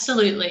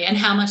absolutely. And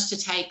how much to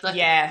take. Like,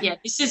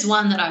 this is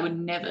one that I would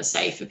never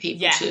say for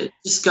people to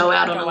just go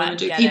out on a limb and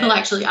do. People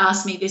actually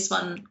ask me this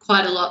one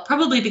quite a lot,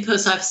 probably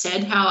because I've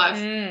said how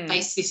I've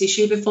faced this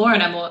issue before, and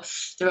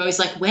they're always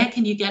like, where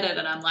can you get it?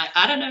 And I'm like,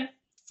 I don't know,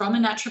 from a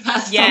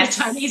naturopath, from a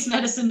Chinese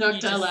medicine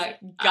doctor, like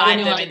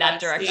guide them in that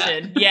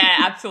direction. Yeah,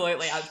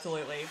 absolutely.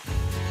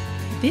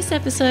 This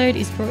episode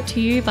is brought to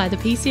you by the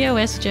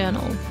PCOS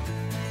Journal.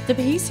 The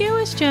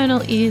PCOS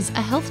Journal is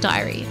a health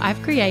diary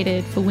I've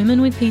created for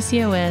women with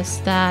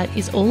PCOS that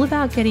is all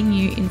about getting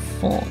you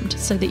informed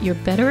so that you're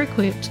better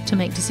equipped to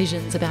make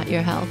decisions about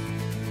your health.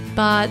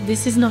 But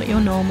this is not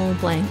your normal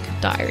blank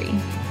diary.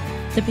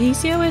 The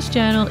PCOS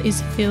Journal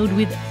is filled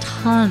with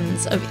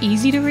tons of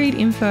easy-to-read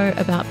info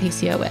about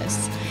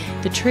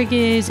PCOS, the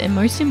triggers, and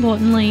most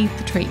importantly,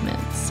 the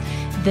treatments.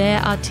 There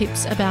are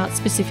tips about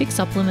specific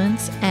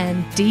supplements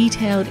and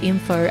detailed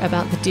info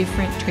about the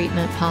different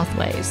treatment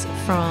pathways,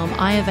 from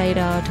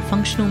Ayurveda to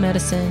functional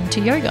medicine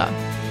to yoga.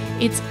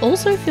 It's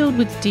also filled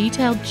with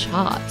detailed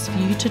charts for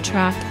you to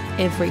track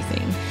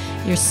everything: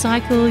 your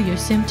cycle, your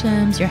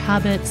symptoms, your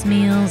habits,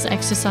 meals,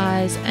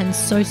 exercise, and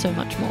so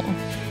much more.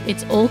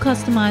 It's all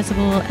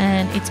customizable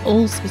and it's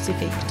all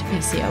specific to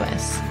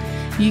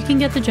PCOS. You can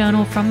get the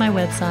journal from my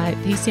website,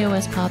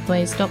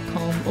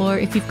 pcospathways.com, or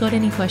if you've got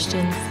any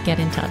questions, get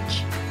in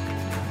touch.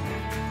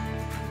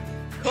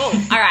 Cool.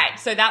 All right.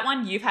 So that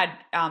one you've had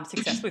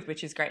success with,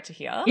 which is great to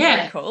hear. Yeah.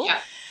 Very cool.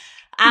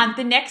 Yeah.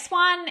 The next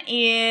one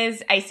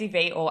is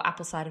ACV, or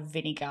apple cider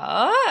vinegar.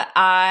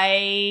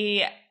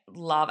 I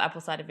love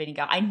apple cider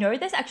vinegar. I know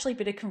there's actually a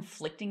bit of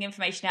conflicting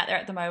information out there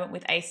at the moment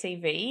with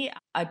ACV.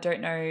 I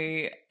don't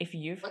know if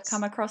you've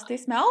come across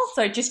this, Mel.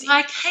 So I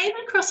came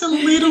across a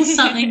little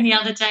something the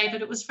other day,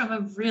 but it was from a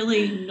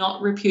really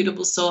not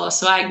reputable source,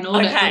 so I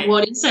ignored it. But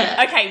what is it?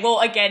 Okay, well,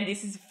 again,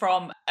 this is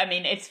from,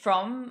 it's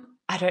from,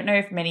 I don't know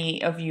if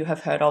many of you have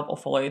heard of or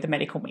follow the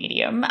medical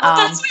medium.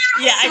 That's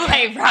where I saw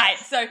okay, it. right.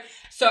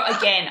 So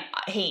again,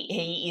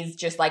 he is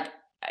just like,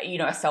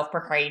 a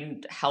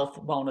self-proclaimed health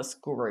wellness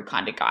guru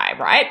kind of guy,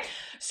 right?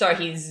 So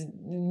he's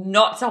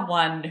not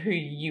someone who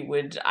you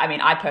would,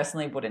 I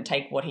personally wouldn't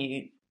take what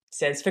he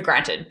says for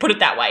granted, put it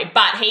that way.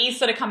 But he's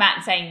sort of come out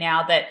and saying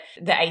now that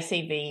the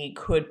ACV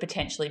could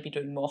potentially be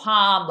doing more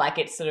harm, like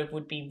it sort of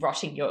would be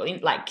rotting your,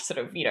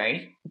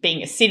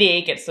 being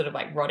acidic, it's sort of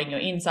like rotting your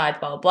insides,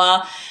 blah, blah,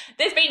 blah.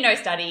 There's been no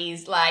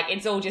studies, like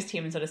it's all just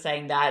him sort of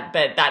saying that,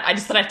 but that I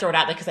just thought I'd throw it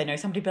out there because I know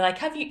somebody would be like,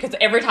 have you, because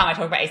every time I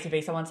talk about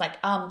ACV, someone's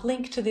like,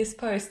 link to this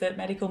post that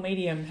Medical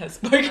Medium has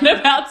spoken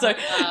about. So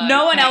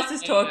no one else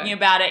is talking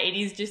about it. It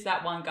is just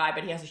that one guy,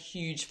 but he has a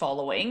huge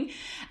following.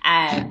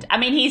 And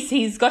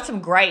he's got some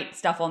great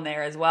stuff on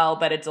there as well,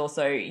 but it's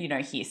also,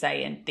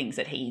 hearsay and things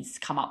that he's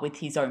come up with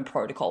his own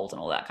protocols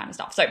and all that kind of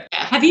stuff. So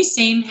have you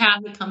seen how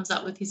he comes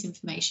up with his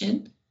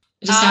information?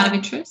 Just out of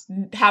interest?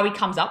 How he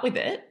comes up with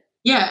it.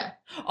 Yeah.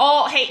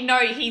 Oh,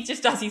 he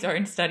just does his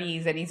own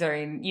studies and his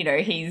own,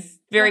 he's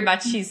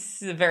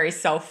he's a very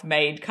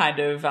self-made kind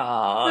of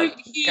So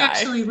he guy.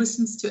 actually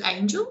listens to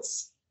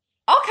angels?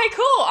 Okay,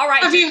 cool. All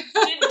right. Didn't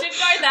know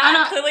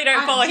that. I Clearly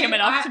don't follow him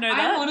enough to know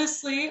that.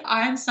 Honestly,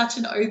 I am such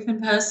an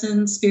open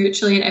person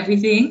spiritually and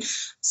everything.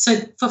 So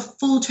for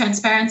full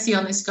transparency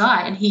on this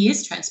guy, and he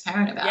is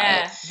transparent about it.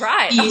 Yeah,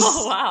 right.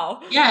 Oh,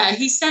 wow. Yeah,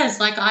 he says,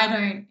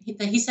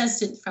 he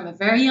says from a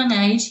very young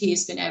age, he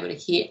has been able to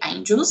hear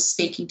angels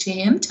speaking to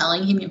him,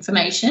 telling him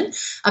information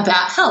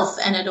about health.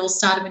 And it all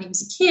started when he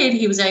was a kid.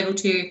 He was able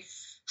to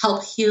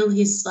help heal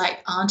his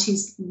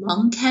auntie's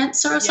lung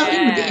cancer or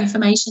something with the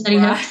information that he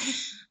had.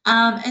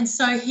 And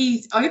so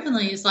he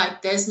openly is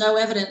like, there's no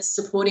evidence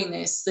supporting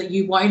this, that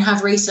you won't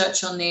have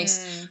research on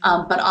this,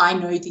 but I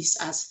know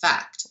this as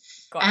fact.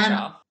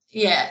 Gotcha.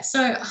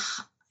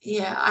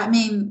 I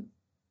mean,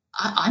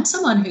 I'm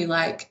someone who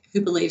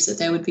believes that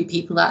there would be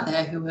people out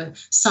there who are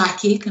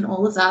psychic and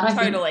all of that. I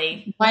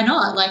think, why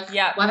not?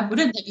 Why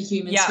wouldn't there be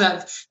humans who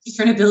have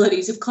different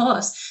abilities? Of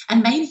course.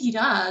 And maybe he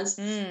does.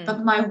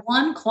 But my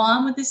one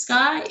qualm with this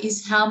guy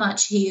is how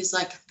much he is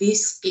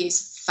this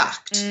is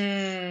fact.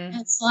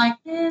 It's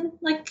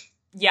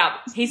yeah,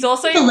 he's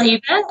also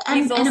believe it.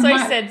 He's also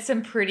said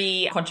some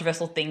pretty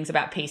controversial things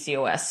about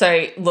PCOS.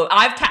 So look,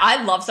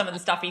 I love some of the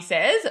stuff he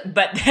says,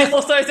 but there's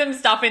also some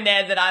stuff in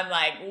there that I'm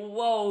like,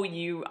 whoa,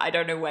 I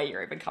don't know where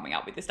you're even coming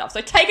up with this stuff. So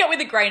take it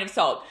with a grain of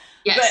salt.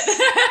 Yes.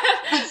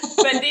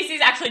 But this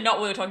is actually not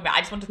what we're talking about.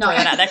 I just want to throw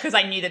that out there because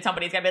I knew that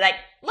somebody's going to be like,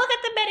 look at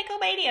the medical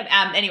medium.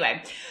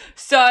 Anyway,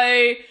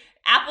 so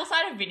apple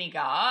cider vinegar,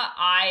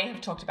 I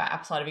have talked about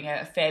apple cider vinegar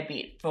a fair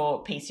bit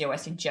for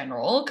PCOS in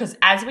general because,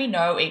 as we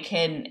know, it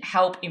can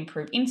help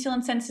improve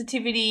insulin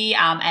sensitivity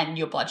and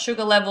your blood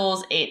sugar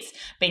levels. It's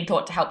been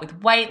thought to help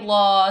with weight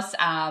loss.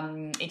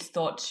 It's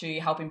thought to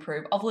help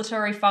improve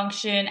ovulatory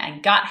function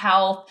and gut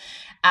health.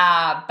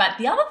 But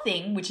the other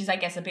thing, which is, I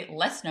guess, a bit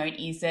less known,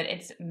 is that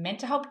it's meant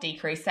to help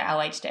decrease the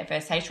LH to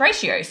FSH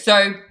ratio.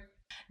 So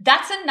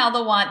that's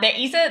another one. There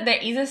is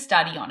a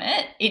study on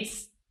it.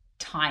 It's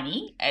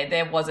tiny.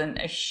 There wasn't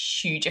a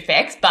huge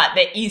effect, but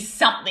there is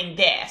something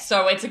there.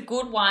 So it's a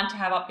good one to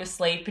have up your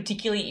sleeve,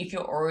 particularly if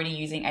you're already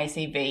using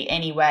ACV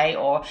anyway,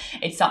 or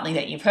it's something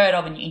that you've heard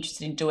of and you're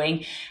interested in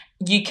doing.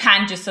 You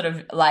can just sort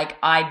of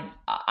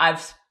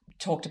I've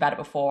talked about it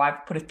before.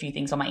 I've put a few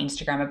things on my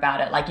Instagram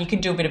about it. You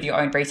can do a bit of your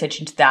own research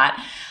into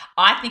that.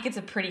 I think it's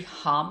a pretty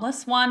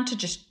harmless one to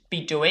just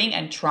be doing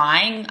and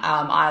trying.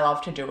 I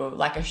love to do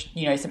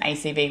some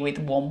ACV with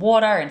warm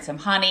water and some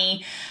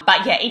honey.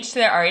 But yeah, each to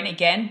their own.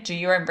 Again, do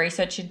your own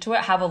research into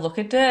it. Have a look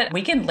at it.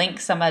 We can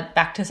link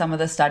back to some of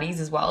the studies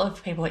as well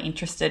if people are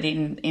interested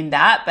in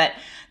that. But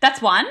that's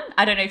one.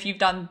 I don't know if you've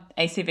done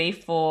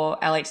ACV for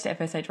LH to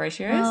FSH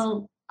ratios.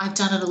 Well, I've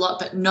done it a lot,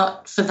 but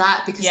not for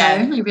that because I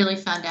only really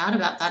found out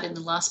about that in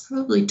the last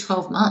probably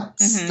 12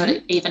 months that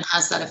it even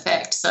has that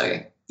effect. So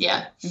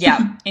yeah.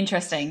 Yeah,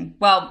 interesting.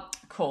 Well,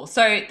 cool.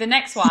 So the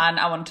next one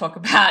I want to talk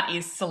about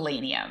is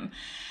selenium.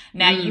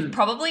 Now, you've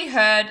probably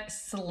heard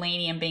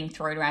selenium being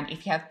thrown around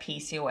if you have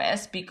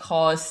PCOS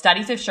because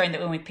studies have shown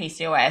that women with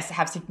PCOS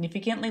have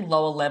significantly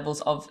lower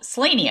levels of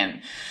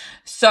selenium.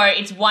 So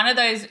it's one of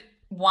those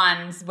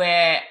ones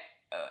where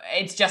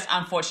it's just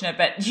unfortunate,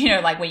 but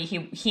where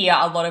you hear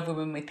a lot of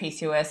women with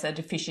PCOS are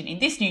deficient in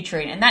this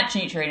nutrient and that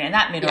nutrient and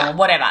that mineral,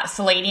 whatever.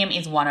 Selenium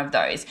is one of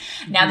those.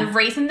 Now, the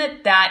reason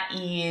that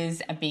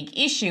is a big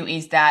issue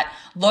is that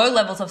low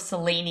levels of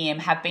selenium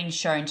have been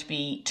shown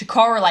to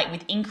correlate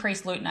with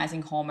increased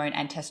luteinizing hormone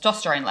and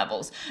testosterone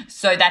levels.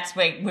 So that's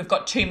where we've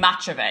got too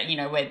much of it,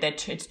 where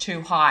it's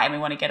too high and we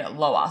want to get it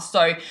lower.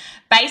 So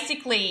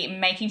basically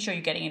making sure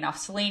you're getting enough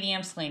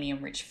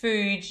selenium-rich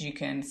foods, you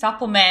can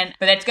supplement,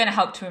 but that's going to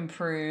help to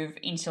improve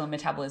insulin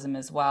metabolism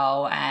as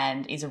well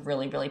and is a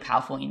really, really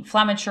powerful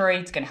inflammatory.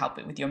 It's going to help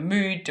it with your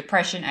mood,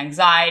 depression,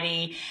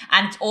 anxiety,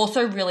 and it's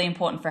also really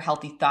important for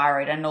healthy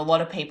thyroid. And a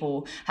lot of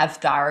people have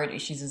thyroid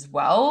issues as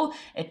well.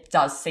 It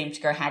does seem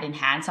to go hand in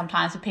hand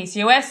sometimes with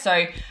PCOS.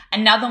 So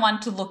another one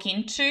to look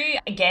into,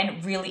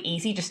 again, really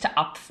easy just to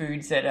up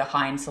foods that are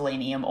high in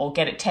selenium or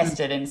get it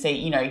tested and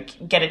see,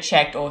 get it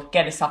checked or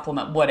get a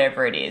supplement,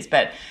 whatever it is.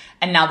 But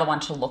another one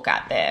to look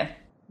at there.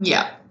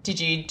 Yeah. Did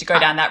you go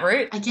down that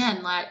route?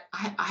 Again,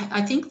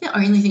 I think the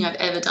only thing I've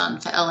ever done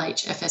for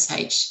LH,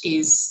 FSH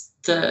is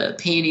the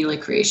peony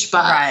licorice,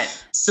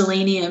 but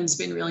selenium's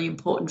been really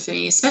important for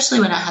me,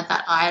 especially when I had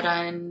that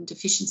iodine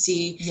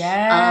deficiency.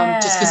 Yeah.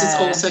 Just because it's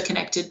also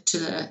connected to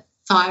the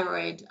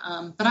thyroid.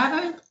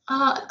 But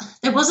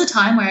there was a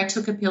time where I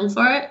took a pill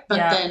for it, but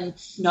then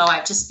no,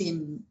 I've just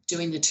been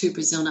doing the 2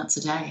 Brazil nuts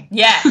a day.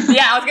 Yeah.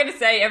 I was going to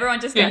say,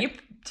 everyone just get your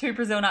 2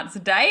 Brazil nuts a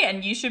day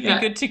and you should be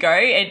good to go.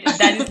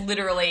 That is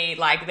literally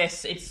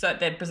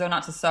the Brazil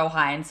nuts are so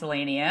high in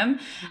selenium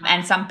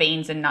and some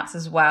beans and nuts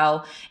as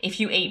well. If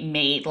you eat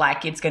meat,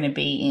 it's going to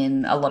be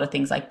in a lot of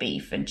things like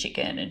beef and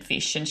chicken and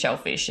fish and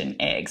shellfish and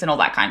eggs and all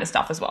that kind of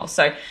stuff as well.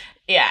 So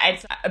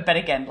Yeah, but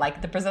again,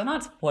 like the Brazil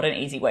nuts, what an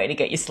easy way to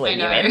get your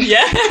selenium in.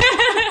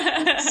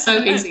 Yeah.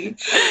 So easy.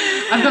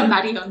 I've got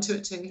Maddie onto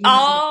it too.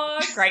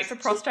 Great for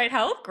prostate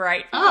health.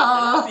 Great.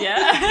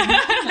 Yeah.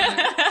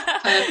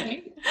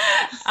 Perfect.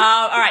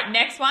 All right,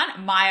 next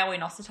one,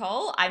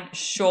 myo-inositol. I'm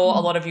sure a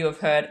lot of you have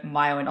heard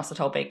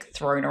myo-inositol being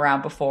thrown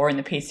around before in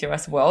the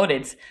PCOS world.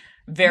 It's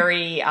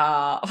very,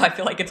 I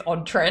feel like it's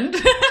on trend.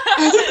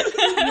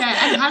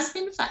 Yeah, it has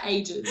been for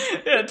ages.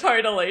 Yeah,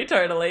 totally.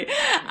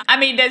 I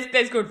mean,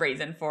 there's good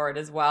reason for it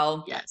as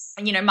well. Yes.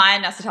 You know,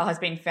 myo-inositol has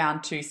been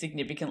found to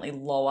significantly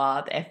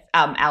lower the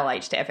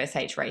LH to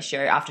FSH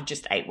ratio after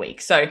just 8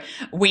 weeks. So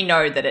we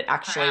know that it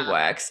actually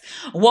works.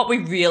 What we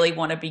really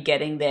want to be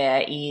getting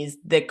there is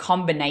the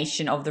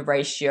combination of the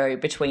ratio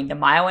between the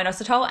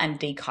myo-inositol and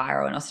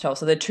D-chiroinositol.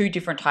 So they're two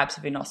different types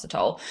of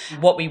inositol.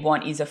 What we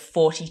want is a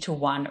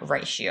 40-to-1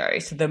 ratio.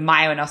 So the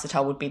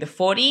myo-inositol would be the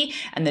 40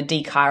 and the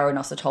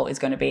D-chiroinositol is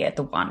going to be at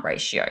the 1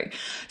 ratio.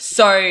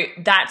 So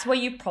that's where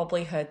you've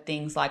probably heard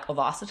things like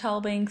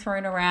Ovasitol being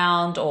thrown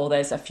around, or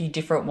there's a few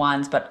different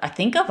ones, but I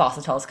think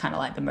Ovasitol is kind of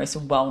like the most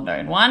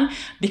well-known one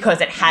because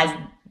it has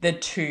the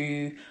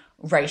two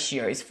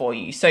ratios for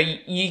you. So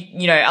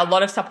you know, a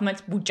lot of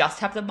supplements will just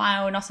have the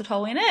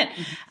myo-inositol in it,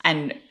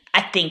 and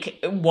I think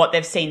what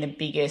they've seen the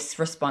biggest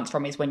response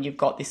from is when you've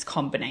got this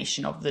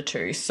combination of the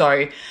two.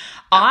 So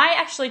I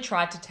actually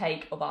tried to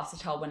take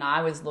Ovasitol when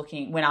I was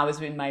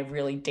in my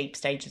really deep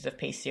stages of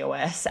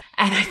PCOS,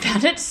 and I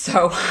found it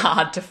so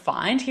hard to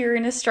find here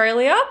in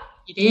Australia.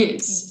 It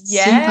is.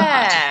 Super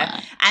hard to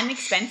find. And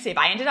expensive.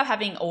 I ended up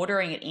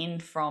ordering it in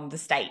from the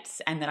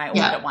States, and then I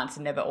ordered it once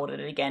and never ordered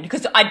it again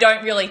because I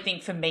don't really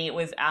think for me it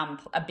was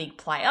a big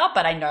player,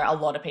 but I know a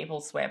lot of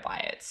people swear by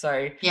it.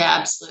 So yeah,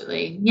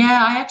 absolutely.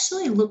 Yeah, I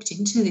actually looked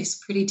into this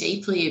pretty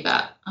deeply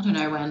about, I don't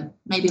know when,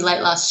 maybe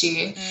late last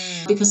year,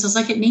 because I was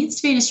like, it needs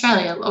to be in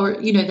Australia, or,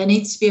 you know, there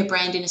needs to be a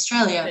brand in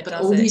Australia, but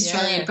all the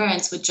Australian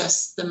brands were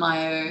just the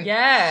myo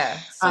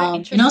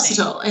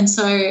inositol. And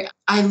so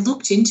I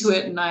looked into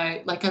it, and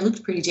I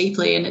looked pretty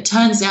deeply, and it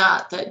turns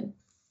out that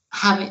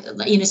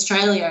in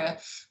Australia,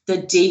 the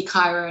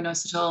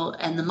D-chiroinositol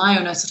and the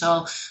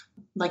myo-inositol,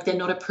 like, they're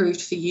not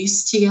approved for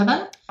use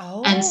together.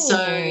 Oh. And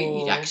so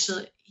you'd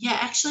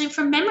actually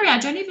from memory,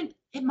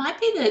 it might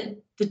be that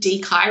the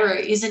D-chiro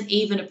isn't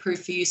even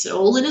approved for use at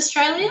all in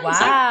Australia.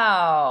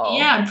 Wow.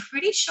 I'm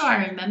pretty sure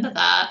I remember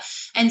that.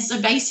 And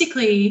so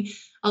basically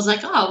I was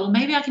like, oh, well,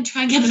 maybe I can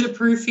try and get it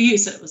approved for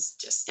use. And it was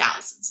just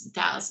thousands and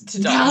thousands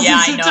and thousands.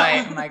 Yeah, I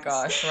know. Oh, my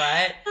gosh,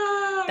 right?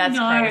 That's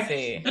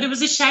crazy. But it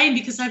was a shame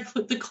because I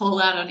put the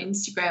call out on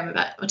Instagram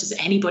about, does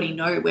anybody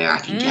know where I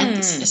can get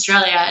this in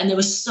Australia? And there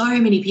were so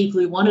many people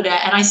who wanted it.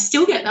 And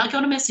I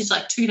got a message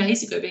like 2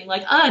 days ago being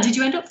like, did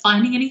you end up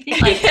finding anything?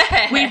 Like,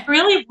 we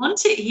really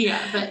want it here,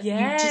 but you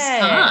just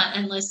can't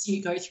unless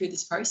you go through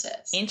this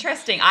process.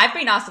 Interesting. I've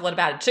been asked a lot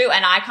about it too.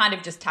 And I kind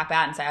of just tap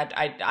out and say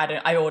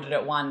I ordered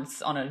it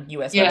once on a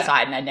US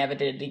website and I never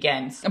did it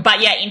again.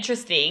 But yeah,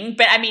 interesting.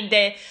 But I mean,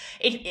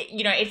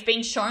 it's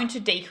been shown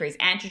to decrease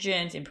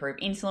androgens, improve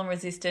insulin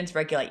resistance,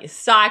 regulate your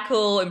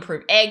cycle,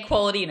 improve egg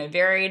quality and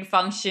ovarian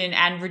function,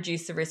 and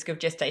reduce the risk of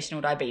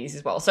gestational diabetes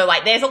as well. So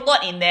like, there's a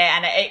lot in there,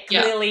 and it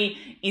clearly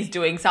is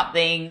doing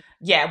something.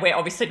 Yeah, we're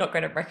obviously not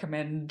going to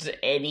recommend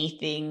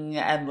anything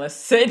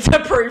unless it's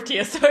approved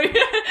here. So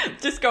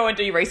just go and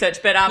do your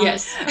research. But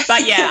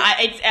but yeah,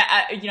 it's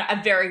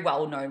a very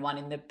well-known one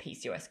in the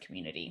PCOS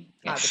community,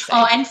 I would say.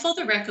 Oh, and for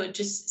the record,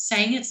 just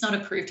saying it's not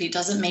approved here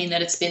doesn't mean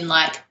that it's been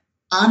like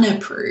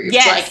unapproved.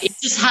 Yes. Like, it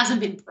just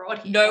hasn't been brought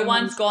here. No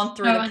one's gone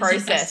through the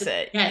process.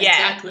 Yeah,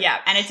 exactly. Yeah,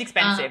 and it's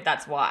expensive.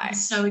 That's why.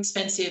 It's so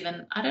expensive,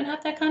 and I don't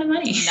have that kind of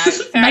money.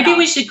 No, maybe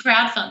we should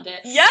crowdfund it.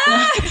 Yeah.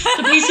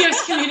 The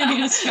PCOS community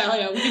in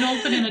Australia. We can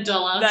all put in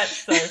 $1. That's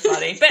so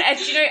funny. But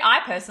I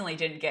personally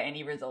didn't get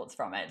any results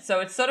from it. So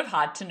it's sort of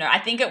hard to know. I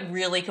think it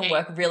really can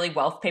work really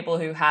well for people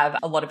who have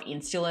a lot of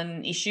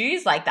insulin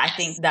issues. Like, I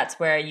think that's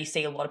where you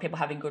see a lot of people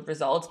having good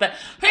results. But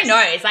who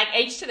knows? Like,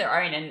 each to their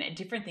own, and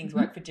different things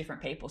work for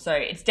different people.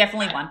 So it's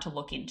definitely one to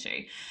look into.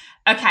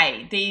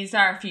 Okay, these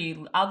are a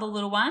few other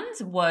little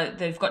ones.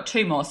 They've got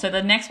 2 more. So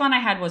the next one I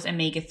had was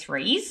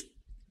omega-3s.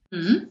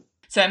 Mm-hmm.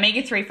 So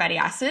omega-3 fatty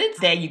acids,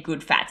 they're your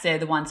good fats. They're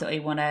the ones that we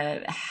want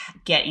to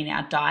get in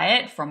our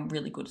diet from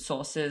really good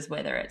sources,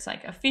 whether it's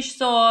like a fish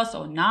source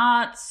or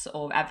nuts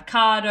or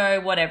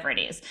avocado, whatever it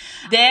is.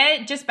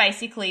 They're just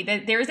basically,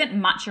 there isn't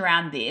much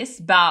around this,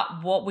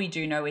 but what we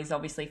do know is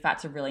obviously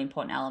fats are a really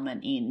important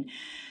element in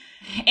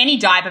any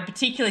diet, but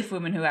particularly for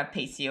women who have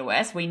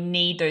PCOS. We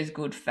need those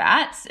good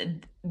fats.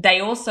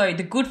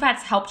 The good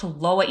fats help to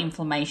lower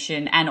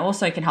inflammation and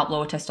also can help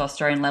lower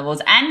testosterone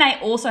levels. And they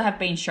also have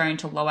been shown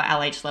to lower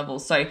LH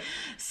levels. So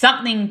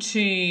something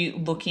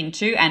to look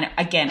into. And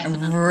again, a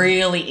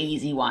really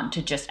easy one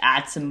to just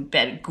add some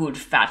better good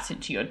fats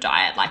into your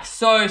diet. Like,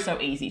 so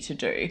easy to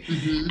do.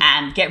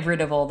 And get rid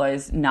of all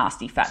those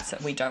nasty fats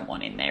that we don't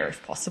want in there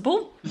if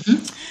possible.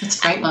 That's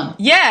a great one.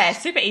 Yeah,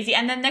 super easy.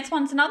 And then next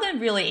one's another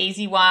really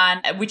easy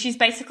one, which is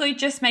basically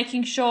just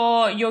making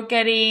sure you're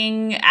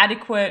getting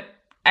adequate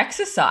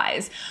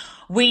exercise.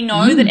 we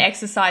know that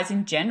exercise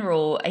in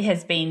general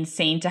has been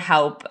seen to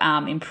help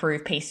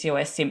improve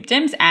PCOS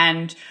symptoms,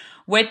 and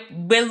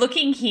we're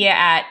looking here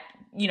at,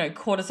 you know,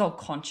 cortisol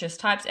conscious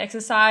types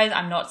exercise.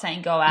 I'm not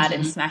saying go out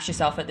and smash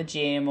yourself at the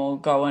gym or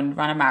go and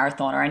run a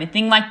marathon or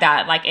anything like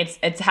that. Like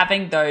it's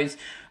having those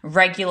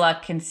regular,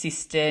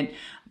 consistent,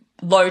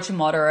 low to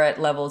moderate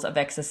levels of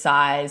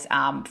exercise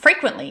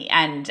frequently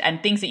and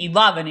things that you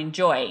love and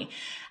enjoy.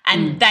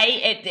 And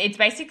it's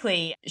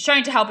basically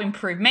shown to help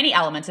improve many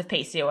elements of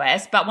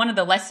PCOS, but one of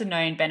the lesser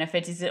known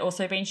benefits is it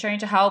also been shown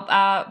to help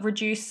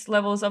reduce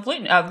levels of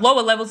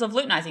lower levels of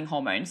luteinizing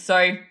hormones.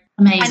 So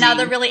amazing.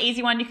 Another really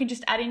easy one you can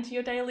just add into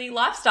your daily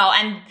lifestyle.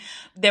 And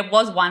there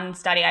was one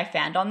study I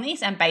found on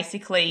this, and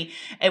basically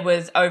it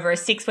was over a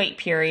 6-week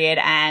period,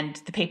 and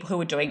the people who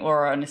were doing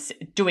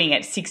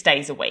it 6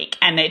 days a week.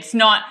 And it's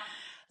not,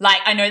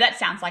 like, I know that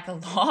sounds like a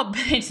lot,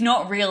 but it's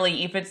not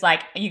really. If it's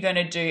like you're going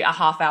to do a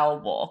half-hour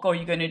walk, or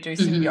you're going to do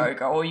some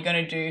yoga, or you're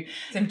going to do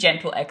some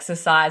gentle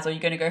exercise, or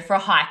you're going to go for a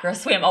hike or a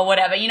swim or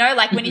whatever, you know,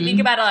 like when you think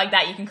about it like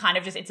that, you can kind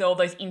of just, it's all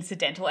those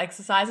incidental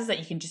exercises that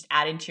you can just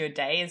add into your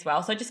day as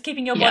well. So just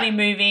keeping your body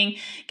moving,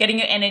 getting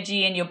your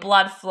energy and your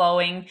blood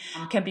flowing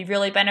can be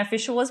really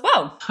beneficial as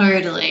well.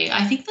 Totally.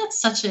 I think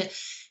that's such a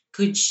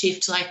good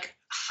shift. Like,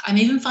 I'm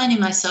even finding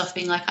myself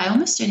being like, I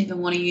almost don't even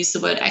want to use the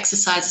word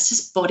exercise. It's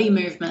just body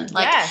movement.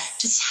 Like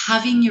just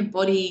having your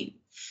body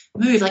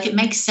move. Like it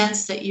makes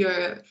sense that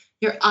your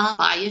arm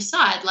by your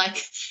side,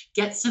 like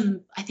get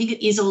some, I think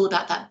it is all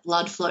about that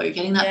blood flow,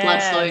 getting that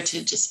blood flow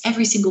to just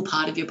every single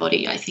part of your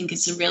body. I think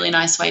it's a really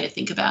nice way to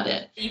think about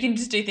it. You can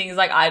just do things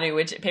like I do,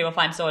 which people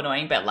find so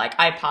annoying, but like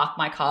I park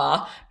my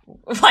car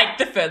like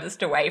the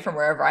furthest away from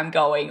wherever I'm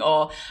going,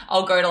 or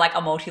I'll go to like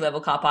a multi-level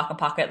car park and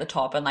park at the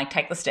top and like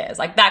take the stairs.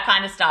 Like that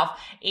kind of stuff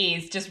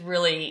is just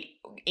really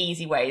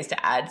easy ways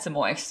to add some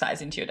more exercise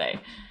into your day.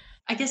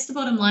 I guess the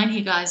bottom line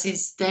here, guys,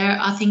 is there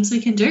are things we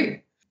can do.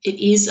 It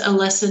is a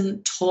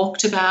lesson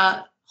talked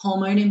about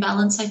hormone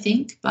imbalance, I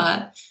think,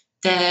 but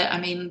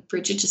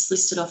Bridget just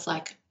listed off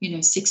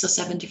 6 or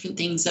 7 different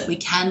things that we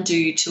can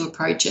do to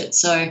approach it.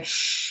 So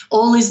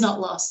all is not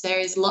lost. There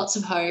is lots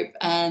of hope,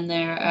 and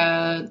there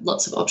are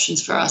lots of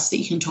options for us that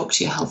you can talk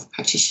to your health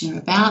practitioner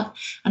about.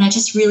 And I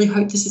just really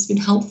hope this has been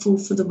helpful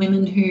for the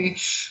women who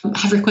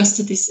have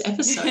requested this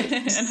episode.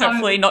 And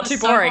hopefully not too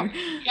boring.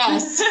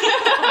 Yes,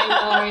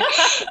 I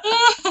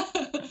know.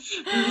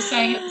 We were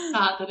saying at the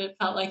start that it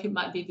felt like it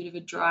might be a bit of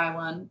a dry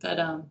one, but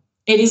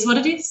it is what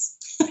it is.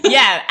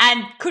 Yeah,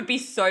 and could be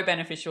so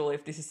beneficial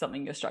if this is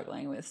something you're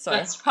struggling with. So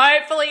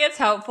hopefully it's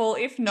helpful.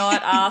 If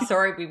not,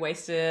 sorry, we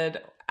wasted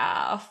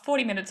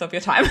 40 minutes of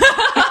your time.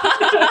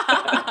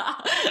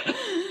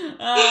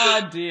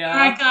 Oh, dear. All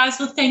right, guys.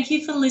 Well, thank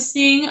you for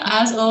listening.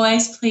 As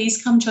always,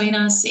 please come join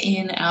us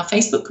in our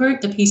Facebook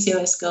group, the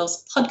PCOS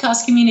Girls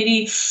Podcast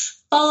Community.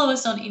 Follow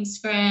us on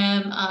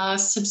Instagram.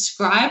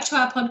 Subscribe to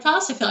our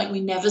podcast. I feel like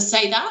we never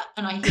say that,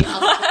 and I hear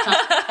other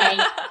podcasts saying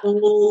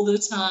all the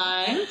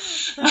time.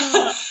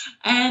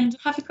 And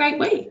have a great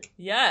week.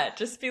 Yeah,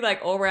 just be like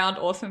all-round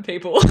awesome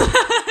people.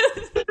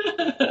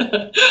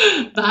 Bye.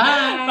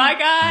 Bye,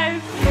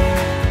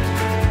 guys.